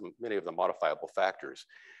about many of the modifiable factors.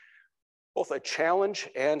 Both a challenge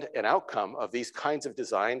and an outcome of these kinds of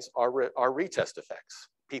designs are retest effects.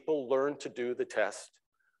 People learn to do the test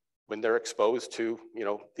when they're exposed to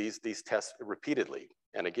these tests repeatedly.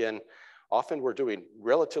 And again, often we're doing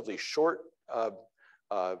relatively short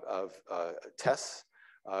tests.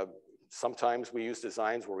 Sometimes we use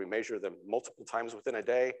designs where we measure them multiple times within a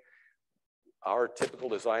day. Our typical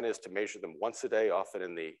design is to measure them once a day, often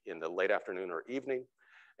in the late afternoon or evening,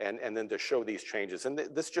 and then to show these changes. And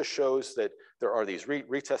this just shows that there are these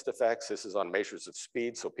retest effects. This is on measures of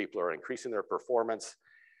speed, so people are increasing their performance.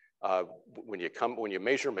 When you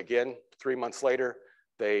measure them again 3 months later,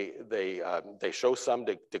 they show some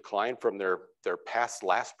decline from their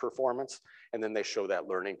last performance, and then they show that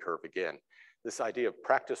learning curve again. This idea of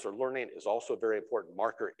practice or learning is also a very important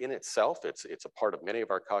marker in itself. It's a part of many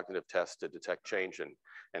of our cognitive tests to detect change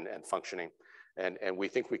and functioning. And we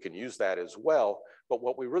think we can use that as well. But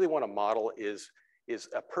what we really want to model is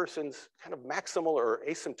a person's kind of maximal or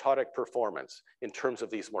asymptotic performance in terms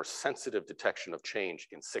of these more sensitive detection of change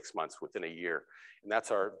in 6 months, within a year. And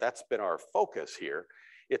that's been our focus here.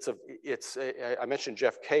 I mentioned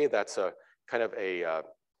Jeff K. That's a kind of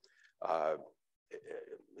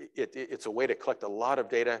it's a way to collect a lot of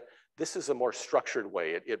data. This is a more structured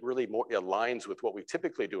way. It really more aligns with what we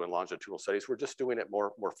typically do in longitudinal studies. We're just doing it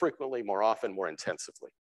more frequently, more often, more intensively.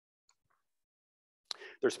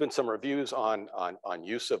 There's been some reviews on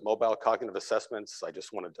use of mobile cognitive assessments. I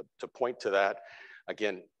just wanted to point to that.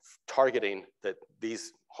 Again, targeting that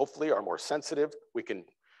these hopefully are more sensitive. We can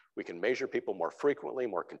measure people more frequently,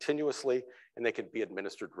 more continuously, and they can be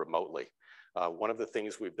administered remotely. One of the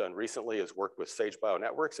things we've done recently is work with Sage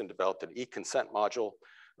Bionetworks and developed an e-consent module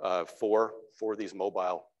for these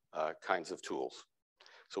mobile kinds of tools.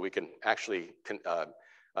 So we can actually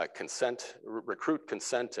recruit,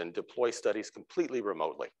 consent, and deploy studies completely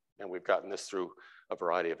remotely. And we've gotten this through a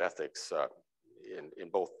variety of ethics in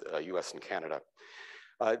both US and Canada.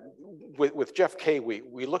 With Jeff K,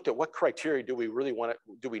 we looked at what criteria do we want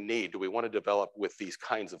to develop with these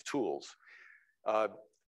kinds of tools.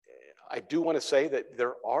 I do want to say that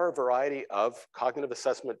there are a variety of cognitive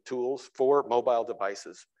assessment tools for mobile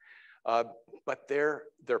devices, but they're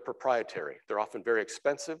proprietary. They're often very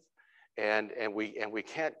expensive, and we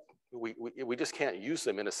just can't use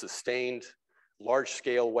them in a sustained,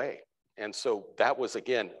 large-scale way. And so that was,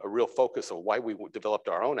 again, a real focus of why we developed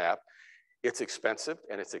our own app. It's expensive,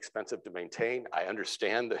 and it's expensive to maintain. I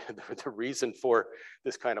understand the reason for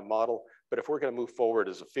this kind of model, but if we're going to move forward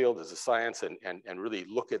as a field, as a science, and really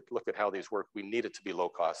look at how these work, we need it to be low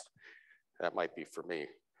cost. That might be for me.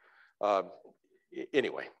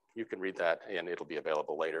 Anyway, you can read that, and it'll be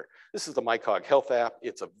available later. This is the MyCog Health app.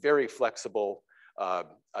 It's a very flexible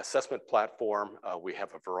assessment platform. We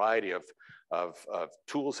have a variety of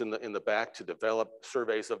tools in the back to develop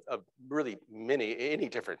surveys of really any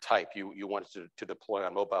different type you want to deploy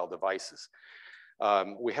on mobile devices.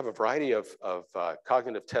 We have a variety of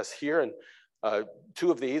cognitive tests here, and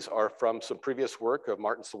 2 of these are from some previous work of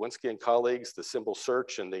Martin Slawinski and colleagues, the symbol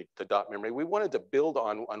search and the dot memory. We wanted to build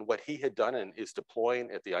on what he had done and is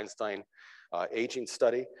deploying at the Einstein aging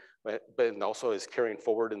study, but also is carrying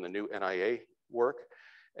forward in the new NIA work.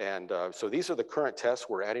 And so these are the current tests.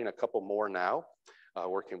 We're adding a couple more now,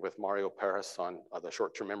 working with Mario Paris on the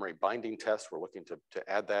short-term memory binding test. We're looking to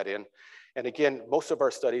add that in. And again, most of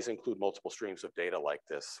our studies include multiple streams of data like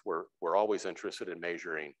this. We're always interested in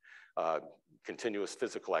measuring continuous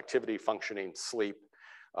physical activity, functioning, sleep.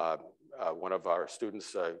 One of our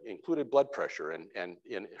students included blood pressure, and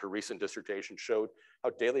in her recent dissertation showed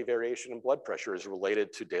how daily variation in blood pressure is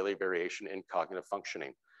related to daily variation in cognitive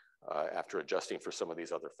functioning after adjusting for some of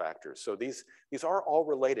these other factors. So these are all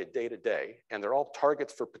related day to day, and they're all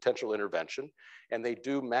targets for potential intervention, and they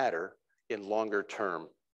do matter in longer term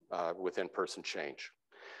with in-person change.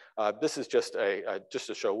 This is just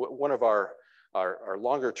to show one of our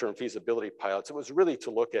longer term feasibility pilots. It was really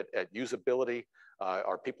to look at usability.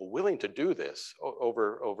 Are people willing to do this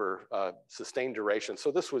over sustained duration?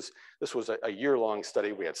 So this was a year-long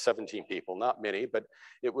study. We had 17 people, not many, but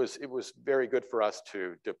it was very good for us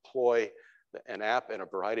to deploy an app and a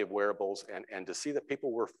variety of wearables and to see that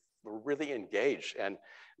people were really engaged, and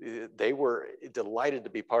they were delighted to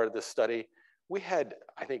be part of this study. We had,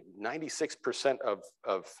 I think, 96%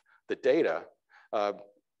 of the data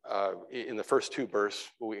in the first 2 bursts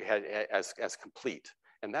we had as complete.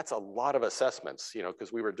 And that's a lot of assessments, you know,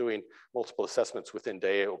 because we were doing multiple assessments within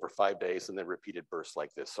day over 5 days and then repeated bursts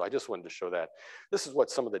like this. So I just wanted to show that. This is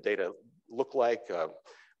what some of the data look like.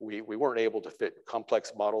 We weren't able to fit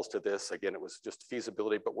complex models to this. Again, it was just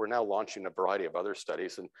feasibility, but we're now launching a variety of other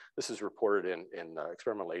studies. And this is reported in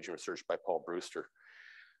experimental aging research by Paul Brewster.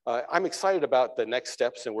 I'm excited about the next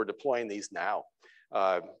steps, and we're deploying these now.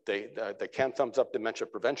 The Can Thumbs Up Dementia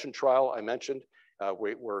Prevention Trial I mentioned.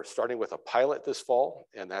 We're starting with a pilot this fall,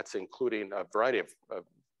 and that's including a variety of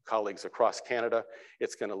colleagues across Canada.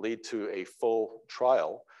 It's going to lead to a full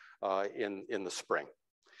trial in the spring.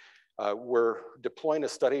 We're deploying a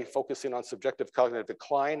study focusing on subjective cognitive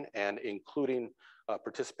decline and including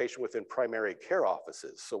participation within primary care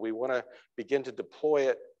offices. So we want to begin to deploy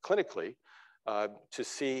it clinically to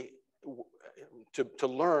see, to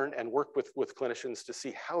learn and work with clinicians to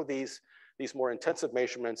see how these more intensive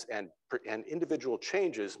measurements and individual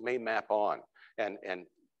changes may map on and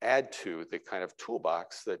add to the kind of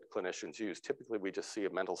toolbox that clinicians use. Typically, we just see a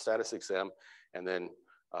mental status exam and then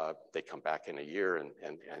they come back in a year, and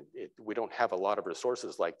we don't have a lot of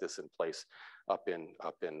resources like this in place up in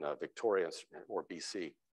Victoria or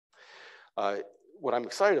BC. What I'm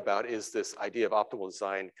excited about is this idea of optimal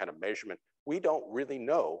design kind of measurement. We don't really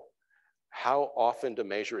know how often to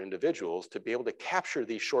measure individuals to be able to capture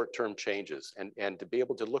these short-term changes and to be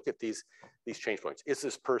able to look at these change points. Is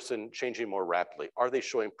this person changing more rapidly? Are they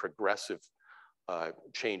showing progressive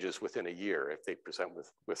changes within a year if they present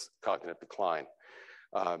with cognitive decline?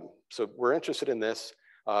 So we're interested in this.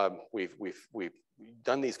 We've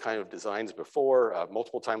done these kind of designs before,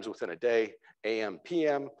 multiple times within a day, AM,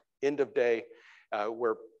 PM, end of day.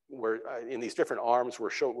 We're in these different arms,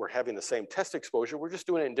 we're having the same test exposure, we're just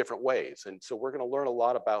doing it in different ways. And so we're gonna learn a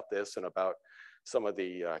lot about this and about some of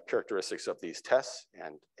the characteristics of these tests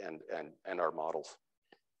and our models.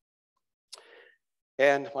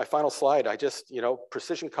 And my final slide,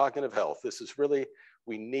 precision cognitive health. This is really,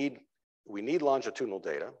 we need longitudinal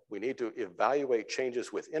data. We need to evaluate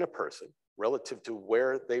changes within a person relative to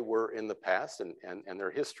where they were in the past and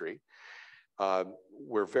their history.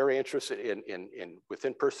 We're very interested in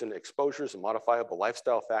within-person exposures and modifiable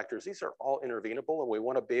lifestyle factors. These are all intervenable, and we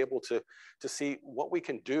want to be able to see what we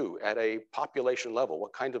can do at a population level.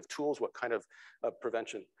 What kind of tools, what kind of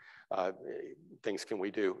prevention things can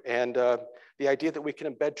we do? And the idea that we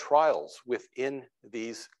can embed trials within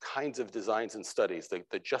these kinds of designs and studies,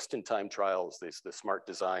 the just-in-time trials, the smart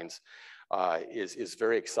designs, is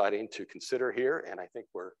very exciting to consider here. And I think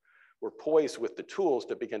we're poised with the tools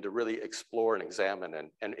to begin to really explore and examine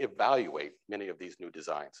and evaluate many of these new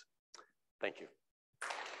designs. Thank you.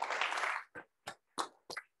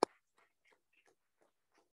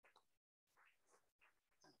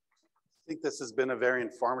 I think this has been a very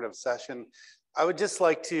informative session. I would just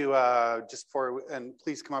like to, and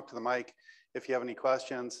please come up to the mic if you have any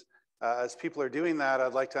questions. As people are doing that,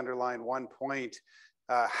 I'd like to underline one point,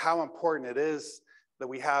 how important it is that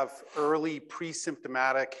we have early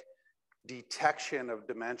pre-symptomatic detection of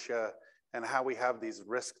dementia and how we have these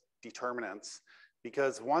risk determinants.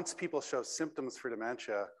 Because once people show symptoms for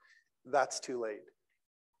dementia, that's too late.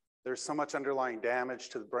 There's so much underlying damage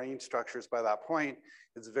to the brain structures by that point.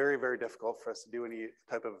 It's very, very difficult for us to do any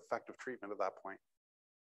type of effective treatment at that point.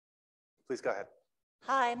 Please go ahead.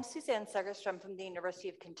 Hi, I'm Suzanne Segerstrom from the University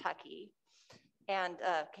of Kentucky. And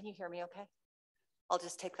can you hear me okay? I'll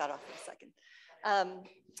just take that off in a second.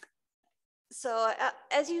 So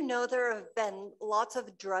as you know, there have been lots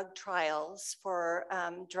of drug trials for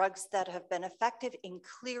drugs that have been effective in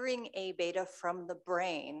clearing A beta from the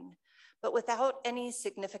brain, but without any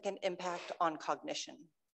significant impact on cognition.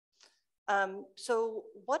 So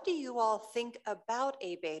what do you all think about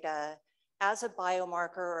A beta as a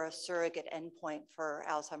biomarker or a surrogate endpoint for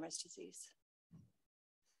Alzheimer's disease?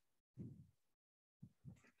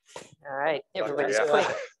 All right, everybody's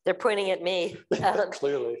they're pointing at me.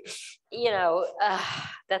 Clearly. You know,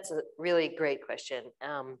 that's a really great question.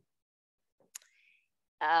 I'm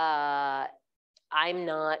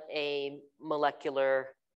not a molecular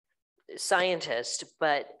scientist,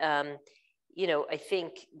 but you know, I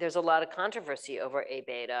think there's a lot of controversy over A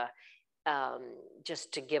beta.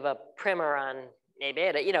 Just to give a primer on A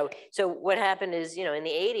beta, you know, so what happened is, you know, in the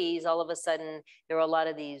 80s, all of a sudden, there were a lot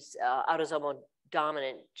of these autosomal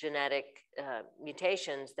dominant genetic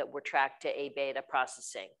mutations that were tracked to A beta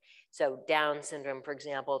processing. So Down syndrome, for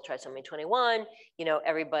example, trisomy 21, you know,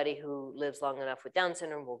 everybody who lives long enough with Down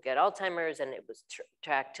syndrome will get Alzheimer's, and it was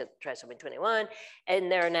tracked to trisomy 21. And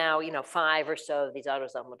there are now, you know, 5 or so of these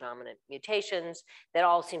autosomal dominant mutations that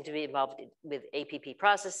all seem to be involved with APP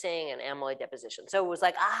processing and amyloid deposition. So it was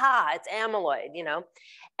like, aha, it's amyloid, you know,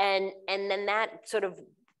 and then that sort of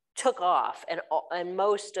took off, and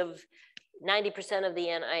most of 90% of the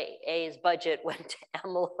NIA's budget went to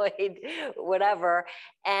amyloid, whatever.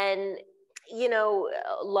 And, you know,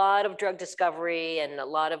 a lot of drug discovery and a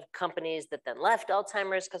lot of companies that then left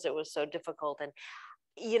Alzheimer's because it was so difficult. And,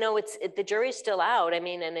 you know, the jury's still out. I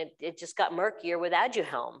mean, and it just got murkier with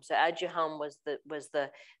Aduhelm. So Aduhelm was the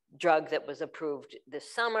drug that was approved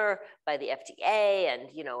this summer by the FDA, and,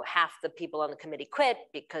 you know, half the people on the committee quit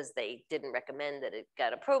because they didn't recommend that it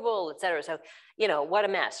got approval, et cetera. So, you know, what a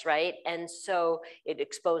mess, right? And so it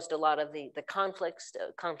exposed a lot of the conflict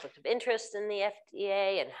of interest in the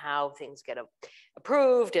FDA and how things get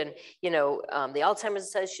approved. And, you know, the Alzheimer's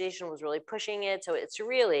Association was really pushing it. So it's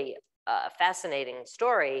really a fascinating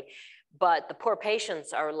story, but the poor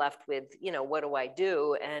patients are left with, you know, what do I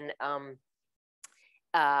do? And,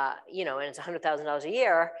 you know, and it's $100,000 a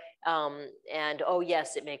year. And oh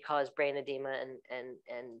yes, it may cause brain edema and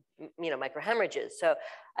you know, microhemorrhages. So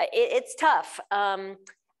it's tough.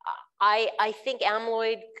 I think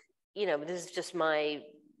amyloid, you know, this is just my,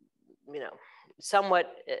 you know,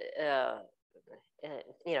 somewhat,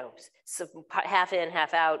 you know, half in,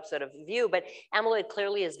 half out sort of view, but amyloid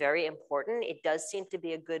clearly is very important. It does seem to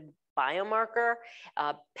be a good biomarker.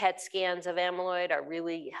 PET scans of amyloid are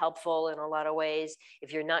really helpful in a lot of ways.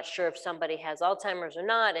 If you're not sure if somebody has Alzheimer's or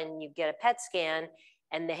not, and you get a PET scan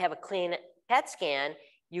and they have a clean PET scan,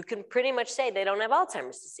 you can pretty much say they don't have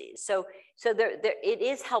Alzheimer's disease. So it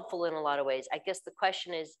is helpful in a lot of ways. I guess the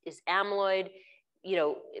question is amyloid, you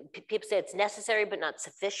know, people say it's necessary but not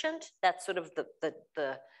sufficient. That's sort of the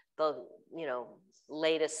you know,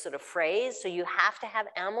 latest sort of phrase. So you have to have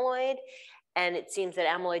amyloid. And it seems that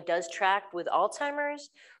amyloid does track with Alzheimer's,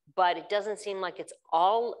 but it doesn't seem like it's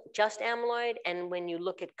all just amyloid. And when you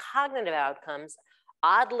look at cognitive outcomes,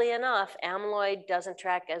 oddly enough, amyloid doesn't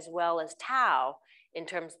track as well as tau in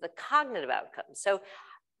terms of the cognitive outcomes. So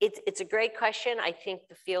it's a great question. I think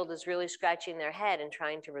the field is really scratching their head and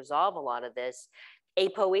trying to resolve a lot of this.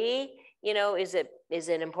 ApoE, you know, is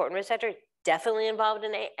an important receptor, definitely involved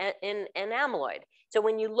in amyloid. So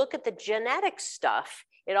when you look at the genetic stuff,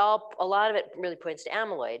 a lot of it really points to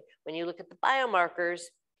amyloid. When you look at the biomarkers,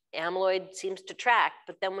 amyloid seems to track,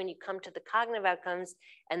 but then when you come to the cognitive outcomes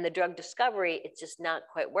and the drug discovery, it's just not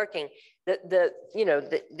quite working. The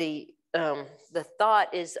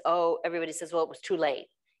thought is, oh, everybody says, well, it was too late,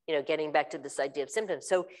 you know, getting back to this idea of symptoms.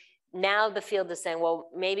 So now the field is saying,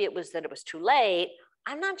 well, maybe it was that it was too late.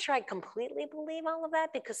 I'm not sure I completely believe all of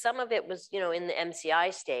that, because some of it was, you know, in the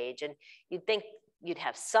MCI stage, and you'd think you'd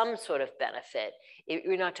have some sort of benefit.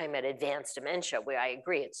 You're not talking about advanced dementia, where I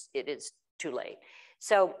agree it is too late.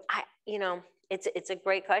 So you know, it's a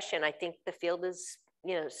great question. I think the field is,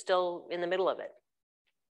 you know, still in the middle of it.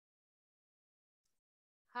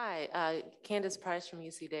 Hi, Candace Price from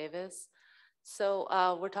UC Davis. So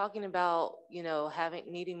we're talking about, you know,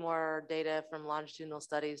 needing more data from longitudinal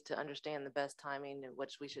studies to understand the best timing in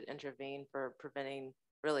which we should intervene for preventing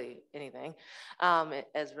really anything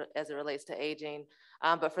as it relates to aging.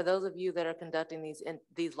 But for those of you that are conducting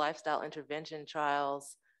these lifestyle intervention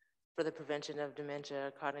trials for the prevention of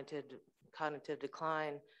dementia, cognitive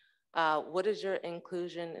decline, what is your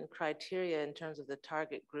inclusion and criteria in terms of the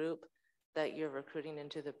target group that you're recruiting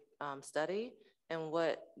into the study, and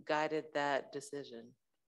what guided that decision?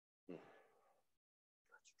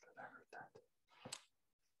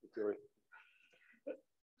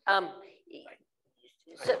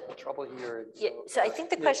 So, trouble here. so I think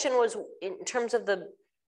the question was in terms of the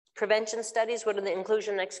prevention studies, what are the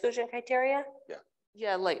inclusion and exclusion criteria?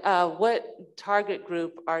 Yeah, like what target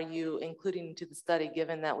group are you including into the study,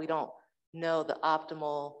 given that we don't know the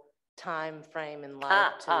optimal time frame in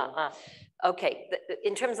life? Okay,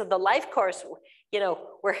 in terms of the life course, you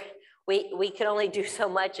know, we can only do so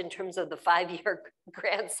much in terms of the 5-year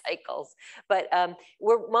grant cycles, but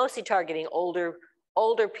we're mostly targeting older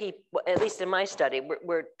people. At least in my study,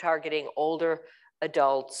 we're targeting older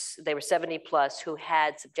adults. They were 70 plus who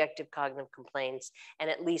had subjective cognitive complaints and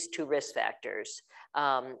at least 2 risk factors.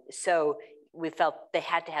 So we felt they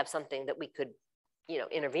had to have something that we could, you know,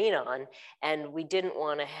 intervene on, and we didn't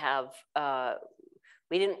want to have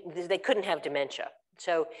they couldn't have dementia.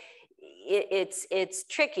 So it's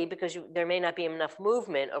tricky because there may not be enough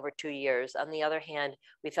movement over 2 years. On the other hand,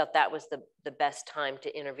 we felt that was the best time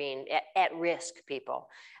to intervene at risk people.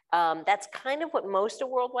 That's kind of what most of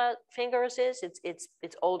worldwide fingers is.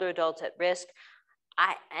 It's older adults at risk.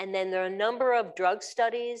 And then there are a number of drug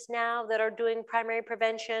studies now that are doing primary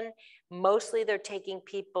prevention. Mostly they're taking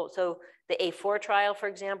people, so the A4 trial, for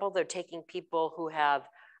example, they're taking people who have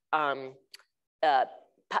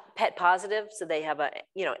PET positive, so they have a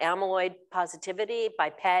amyloid positivity by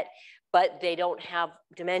PET, but they don't have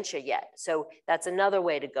dementia yet. So that's another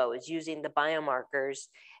way to go, is using the biomarkers.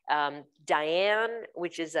 Diane,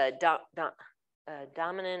 which is a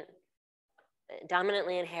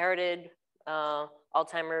dominantly inherited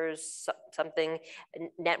Alzheimer's something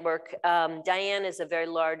network. Diane is a very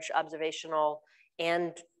large observational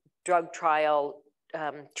and drug trial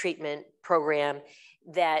treatment program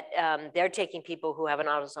that they're taking people who have an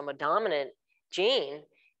autosomal dominant gene,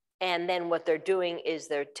 and then what they're doing is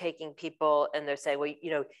they're taking people and they're saying, well,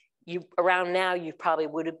 you around now you probably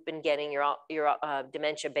would have been getting your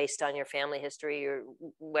dementia based on your family history or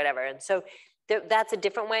whatever, and so that's a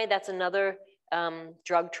different way. That's another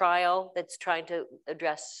drug trial that's trying to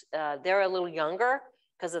address. They're a little younger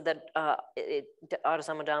because of the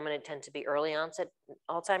autosomal dominant tend to be early onset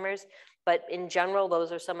Alzheimer's, but in general,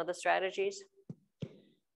 those are some of the strategies.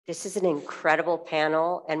 This is an incredible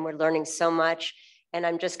panel and we're learning so much. And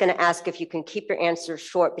I'm just going to ask if you can keep your answers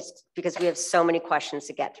short because we have so many questions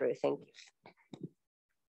to get through. Thank you.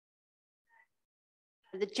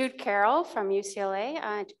 Jude Carroll from UCLA.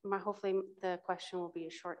 Hopefully the question will be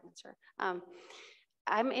a short answer.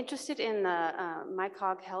 I'm interested in the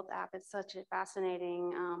MyCog Health app. It's such a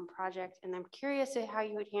fascinating project, and I'm curious how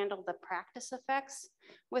you would handle the practice effects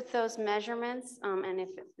with those measurements, and if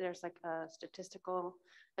there's like a statistical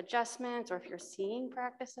adjustment, or if you're seeing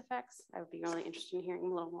practice effects. I would be really interested in hearing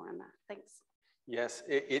a little more on that. Thanks. Yes,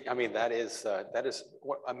 I mean, that is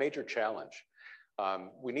a major challenge.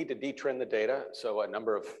 We need to detrend the data. So a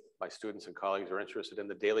number of my students and colleagues are interested in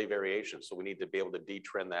the daily variation. So we need to be able to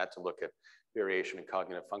detrend that to look at variation in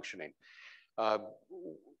cognitive functioning.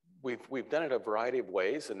 We've done it a variety of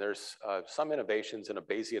ways, and there's some innovations in a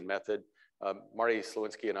Bayesian method. Marty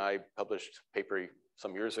Slowinski and I published a paper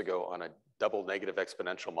some years ago on a double negative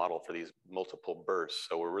exponential model for these multiple bursts.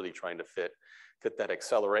 So we're really trying to fit that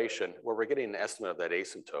acceleration where we're getting an estimate of that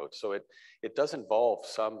asymptote. So it does involve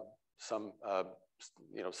some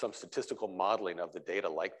statistical modeling of the data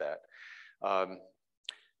like that.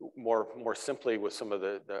 More simply with some of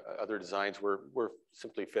the other designs, we're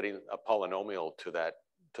simply fitting a polynomial to that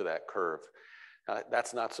curve.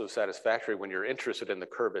 That's not so satisfactory when you're interested in the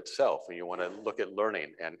curve itself and you want to look at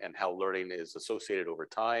learning and how learning is associated over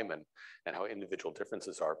time and how individual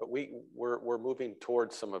differences are. But we're moving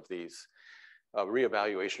towards some of these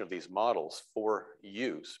reevaluation of these models for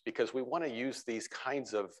use, because we want to use these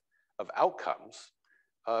kinds of outcomes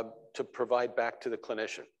to provide back to the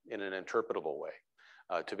clinician in an interpretable way,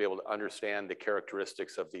 to be able to understand the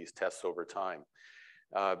characteristics of these tests over time.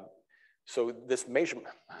 So this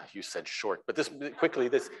measurement, you said short, but this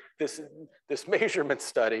measurement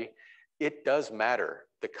study, it does matter.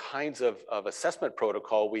 The kinds of assessment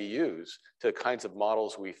protocol we use to the kinds of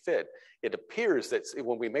models we fit. It appears that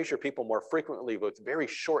when we measure people more frequently with very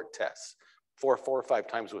short tests, four or five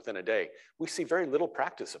times within a day, we see very little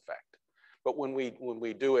practice effect. But when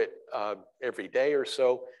we do it every day or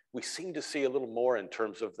so, we seem to see a little more in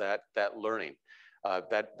terms of that learning.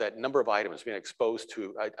 That number of items being exposed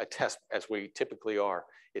to a test, as we typically are,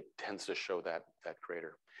 it tends to show that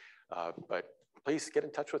greater. But please get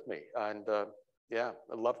in touch with me, and yeah,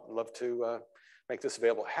 I'd love to make this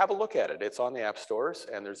available. Have a look at it. It's on the app stores,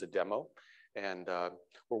 and there's a demo, and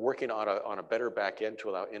we're working on a better back end to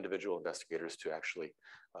allow individual investigators to actually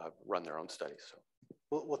run their own studies. So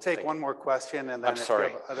we'll take one more question, and then if you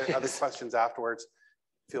have other questions afterwards,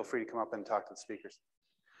 feel free to come up and talk to the speakers.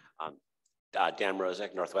 Dan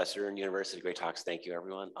Rozek, Northwestern University. Great talks. Thank you,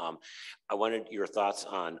 everyone. I wanted your thoughts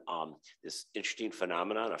on this interesting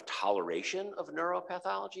phenomenon of toleration of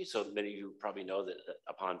neuropathology. So many of you probably know that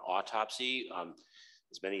upon autopsy,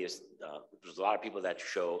 as many as there's a lot of people that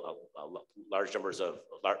show large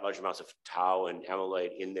amounts of tau and amyloid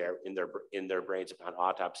in their brains upon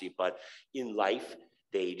autopsy, but in life,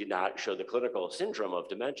 they did not show the clinical syndrome of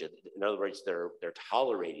dementia. In other words, they're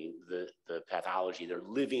tolerating the pathology. They're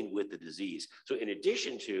living with the disease. So in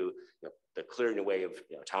addition to the clearing away of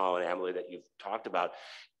tau and amyloid that you've talked about,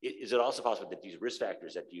 is it also possible that these risk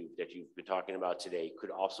factors that you've been talking about today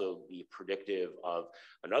could also be predictive of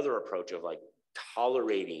another approach of like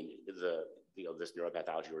tolerating this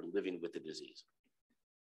neuropathology or living with the disease?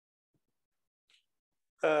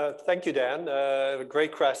 Thank you, Dan.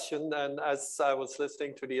 Great question. And as I was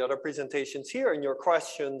listening to the other presentations here and your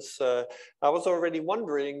questions, I was already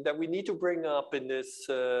wondering that we need to bring up in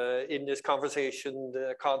this conversation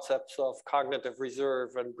the concepts of cognitive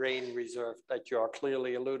reserve and brain reserve that you are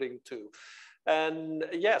clearly alluding to. And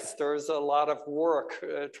yes, there's a lot of work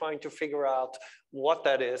trying to figure out what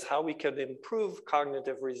that is, how we can improve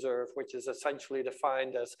cognitive reserve, which is essentially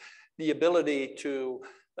defined as the ability to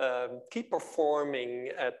keep performing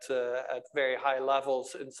at very high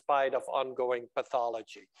levels in spite of ongoing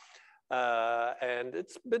pathology. And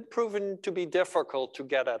it's been proven to be difficult to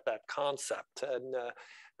get at that concept.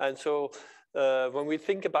 And so when we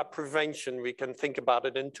think about prevention, we can think about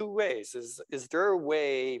it in two ways. Is there a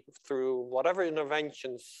way through whatever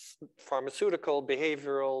interventions, pharmaceutical,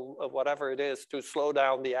 behavioral, whatever it is, to slow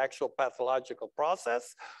down the actual pathological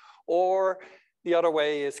process? Or the other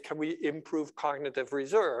way is, can we improve cognitive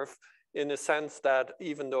reserve in the sense that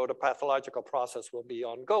even though the pathological process will be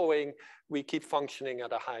ongoing, we keep functioning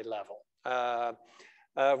at a high level?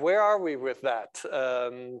 Where are we with that?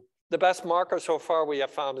 The best marker so far we have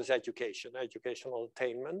found is educational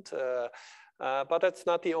attainment. But it's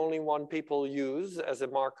not the only one people use as a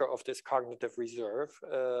marker of this cognitive reserve.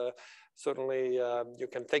 Certainly, you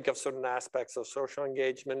can think of certain aspects of social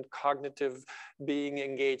engagement, cognitive, being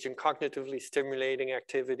engaged in cognitively stimulating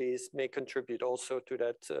activities may contribute also to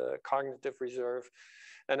that cognitive reserve.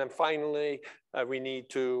 And then finally, we need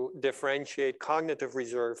to differentiate cognitive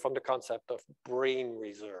reserve from the concept of brain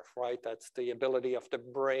reserve, right? That's the ability of the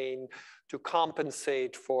brain to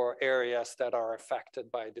compensate for areas that are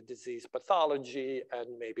affected by the disease pathology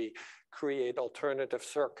and maybe create alternative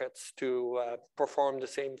circuits to perform the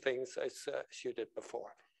same things as you did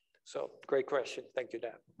before. So great question. Thank you,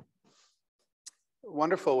 Dan.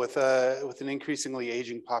 Wonderful. With an increasingly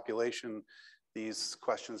aging population, these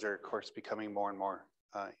questions are, of course, becoming more and more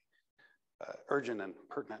urgent and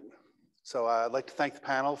pertinent. So I'd like to thank the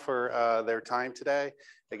panel for their time today.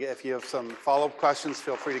 Again, if you have some follow-up questions,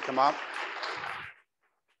 feel free to come up.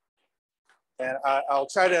 And I'll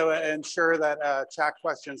try to ensure that chat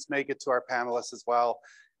questions make it to our panelists as well.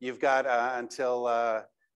 You've got until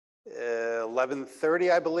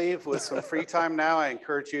 11:30, I believe, with some free time now. I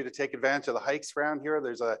encourage you to take advantage of the hikes around here.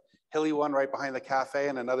 There's a hilly one right behind the cafe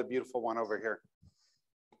and another beautiful one over here.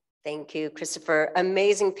 Thank you, Christopher.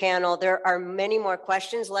 Amazing panel. There are many more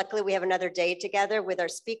questions. Luckily, we have another day together with our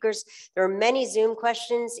speakers. There are many Zoom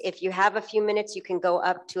questions. If you have a few minutes, you can go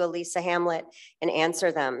up to Elisa Hamlet and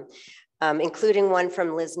answer them, including one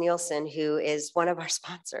from Liz Nielsen, who is one of our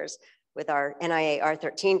sponsors with our NIA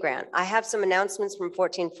R13 grant. I have some announcements from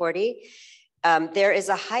 1440. There is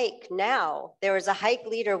a hike now. There is a hike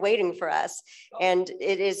leader waiting for us, and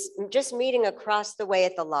it is just meeting across the way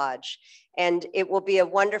at the lodge. And it will be a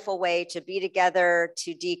wonderful way to be together,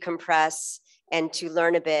 to decompress, and to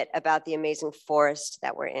learn a bit about the amazing forest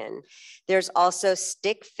that we're in. There's also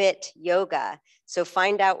Stick Fit Yoga. So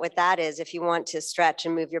find out what that is if you want to stretch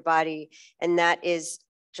and move your body. And that is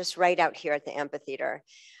just right out here at the amphitheater.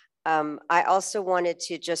 I also wanted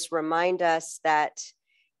to just remind us that,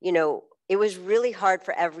 you know, it was really hard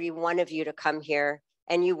for every one of you to come here,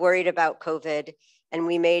 and you worried about COVID. And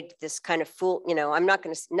we made this kind of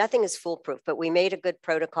nothing is foolproof, but we made a good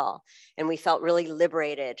protocol, and we felt really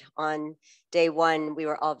liberated on day one. We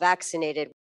were all vaccinated.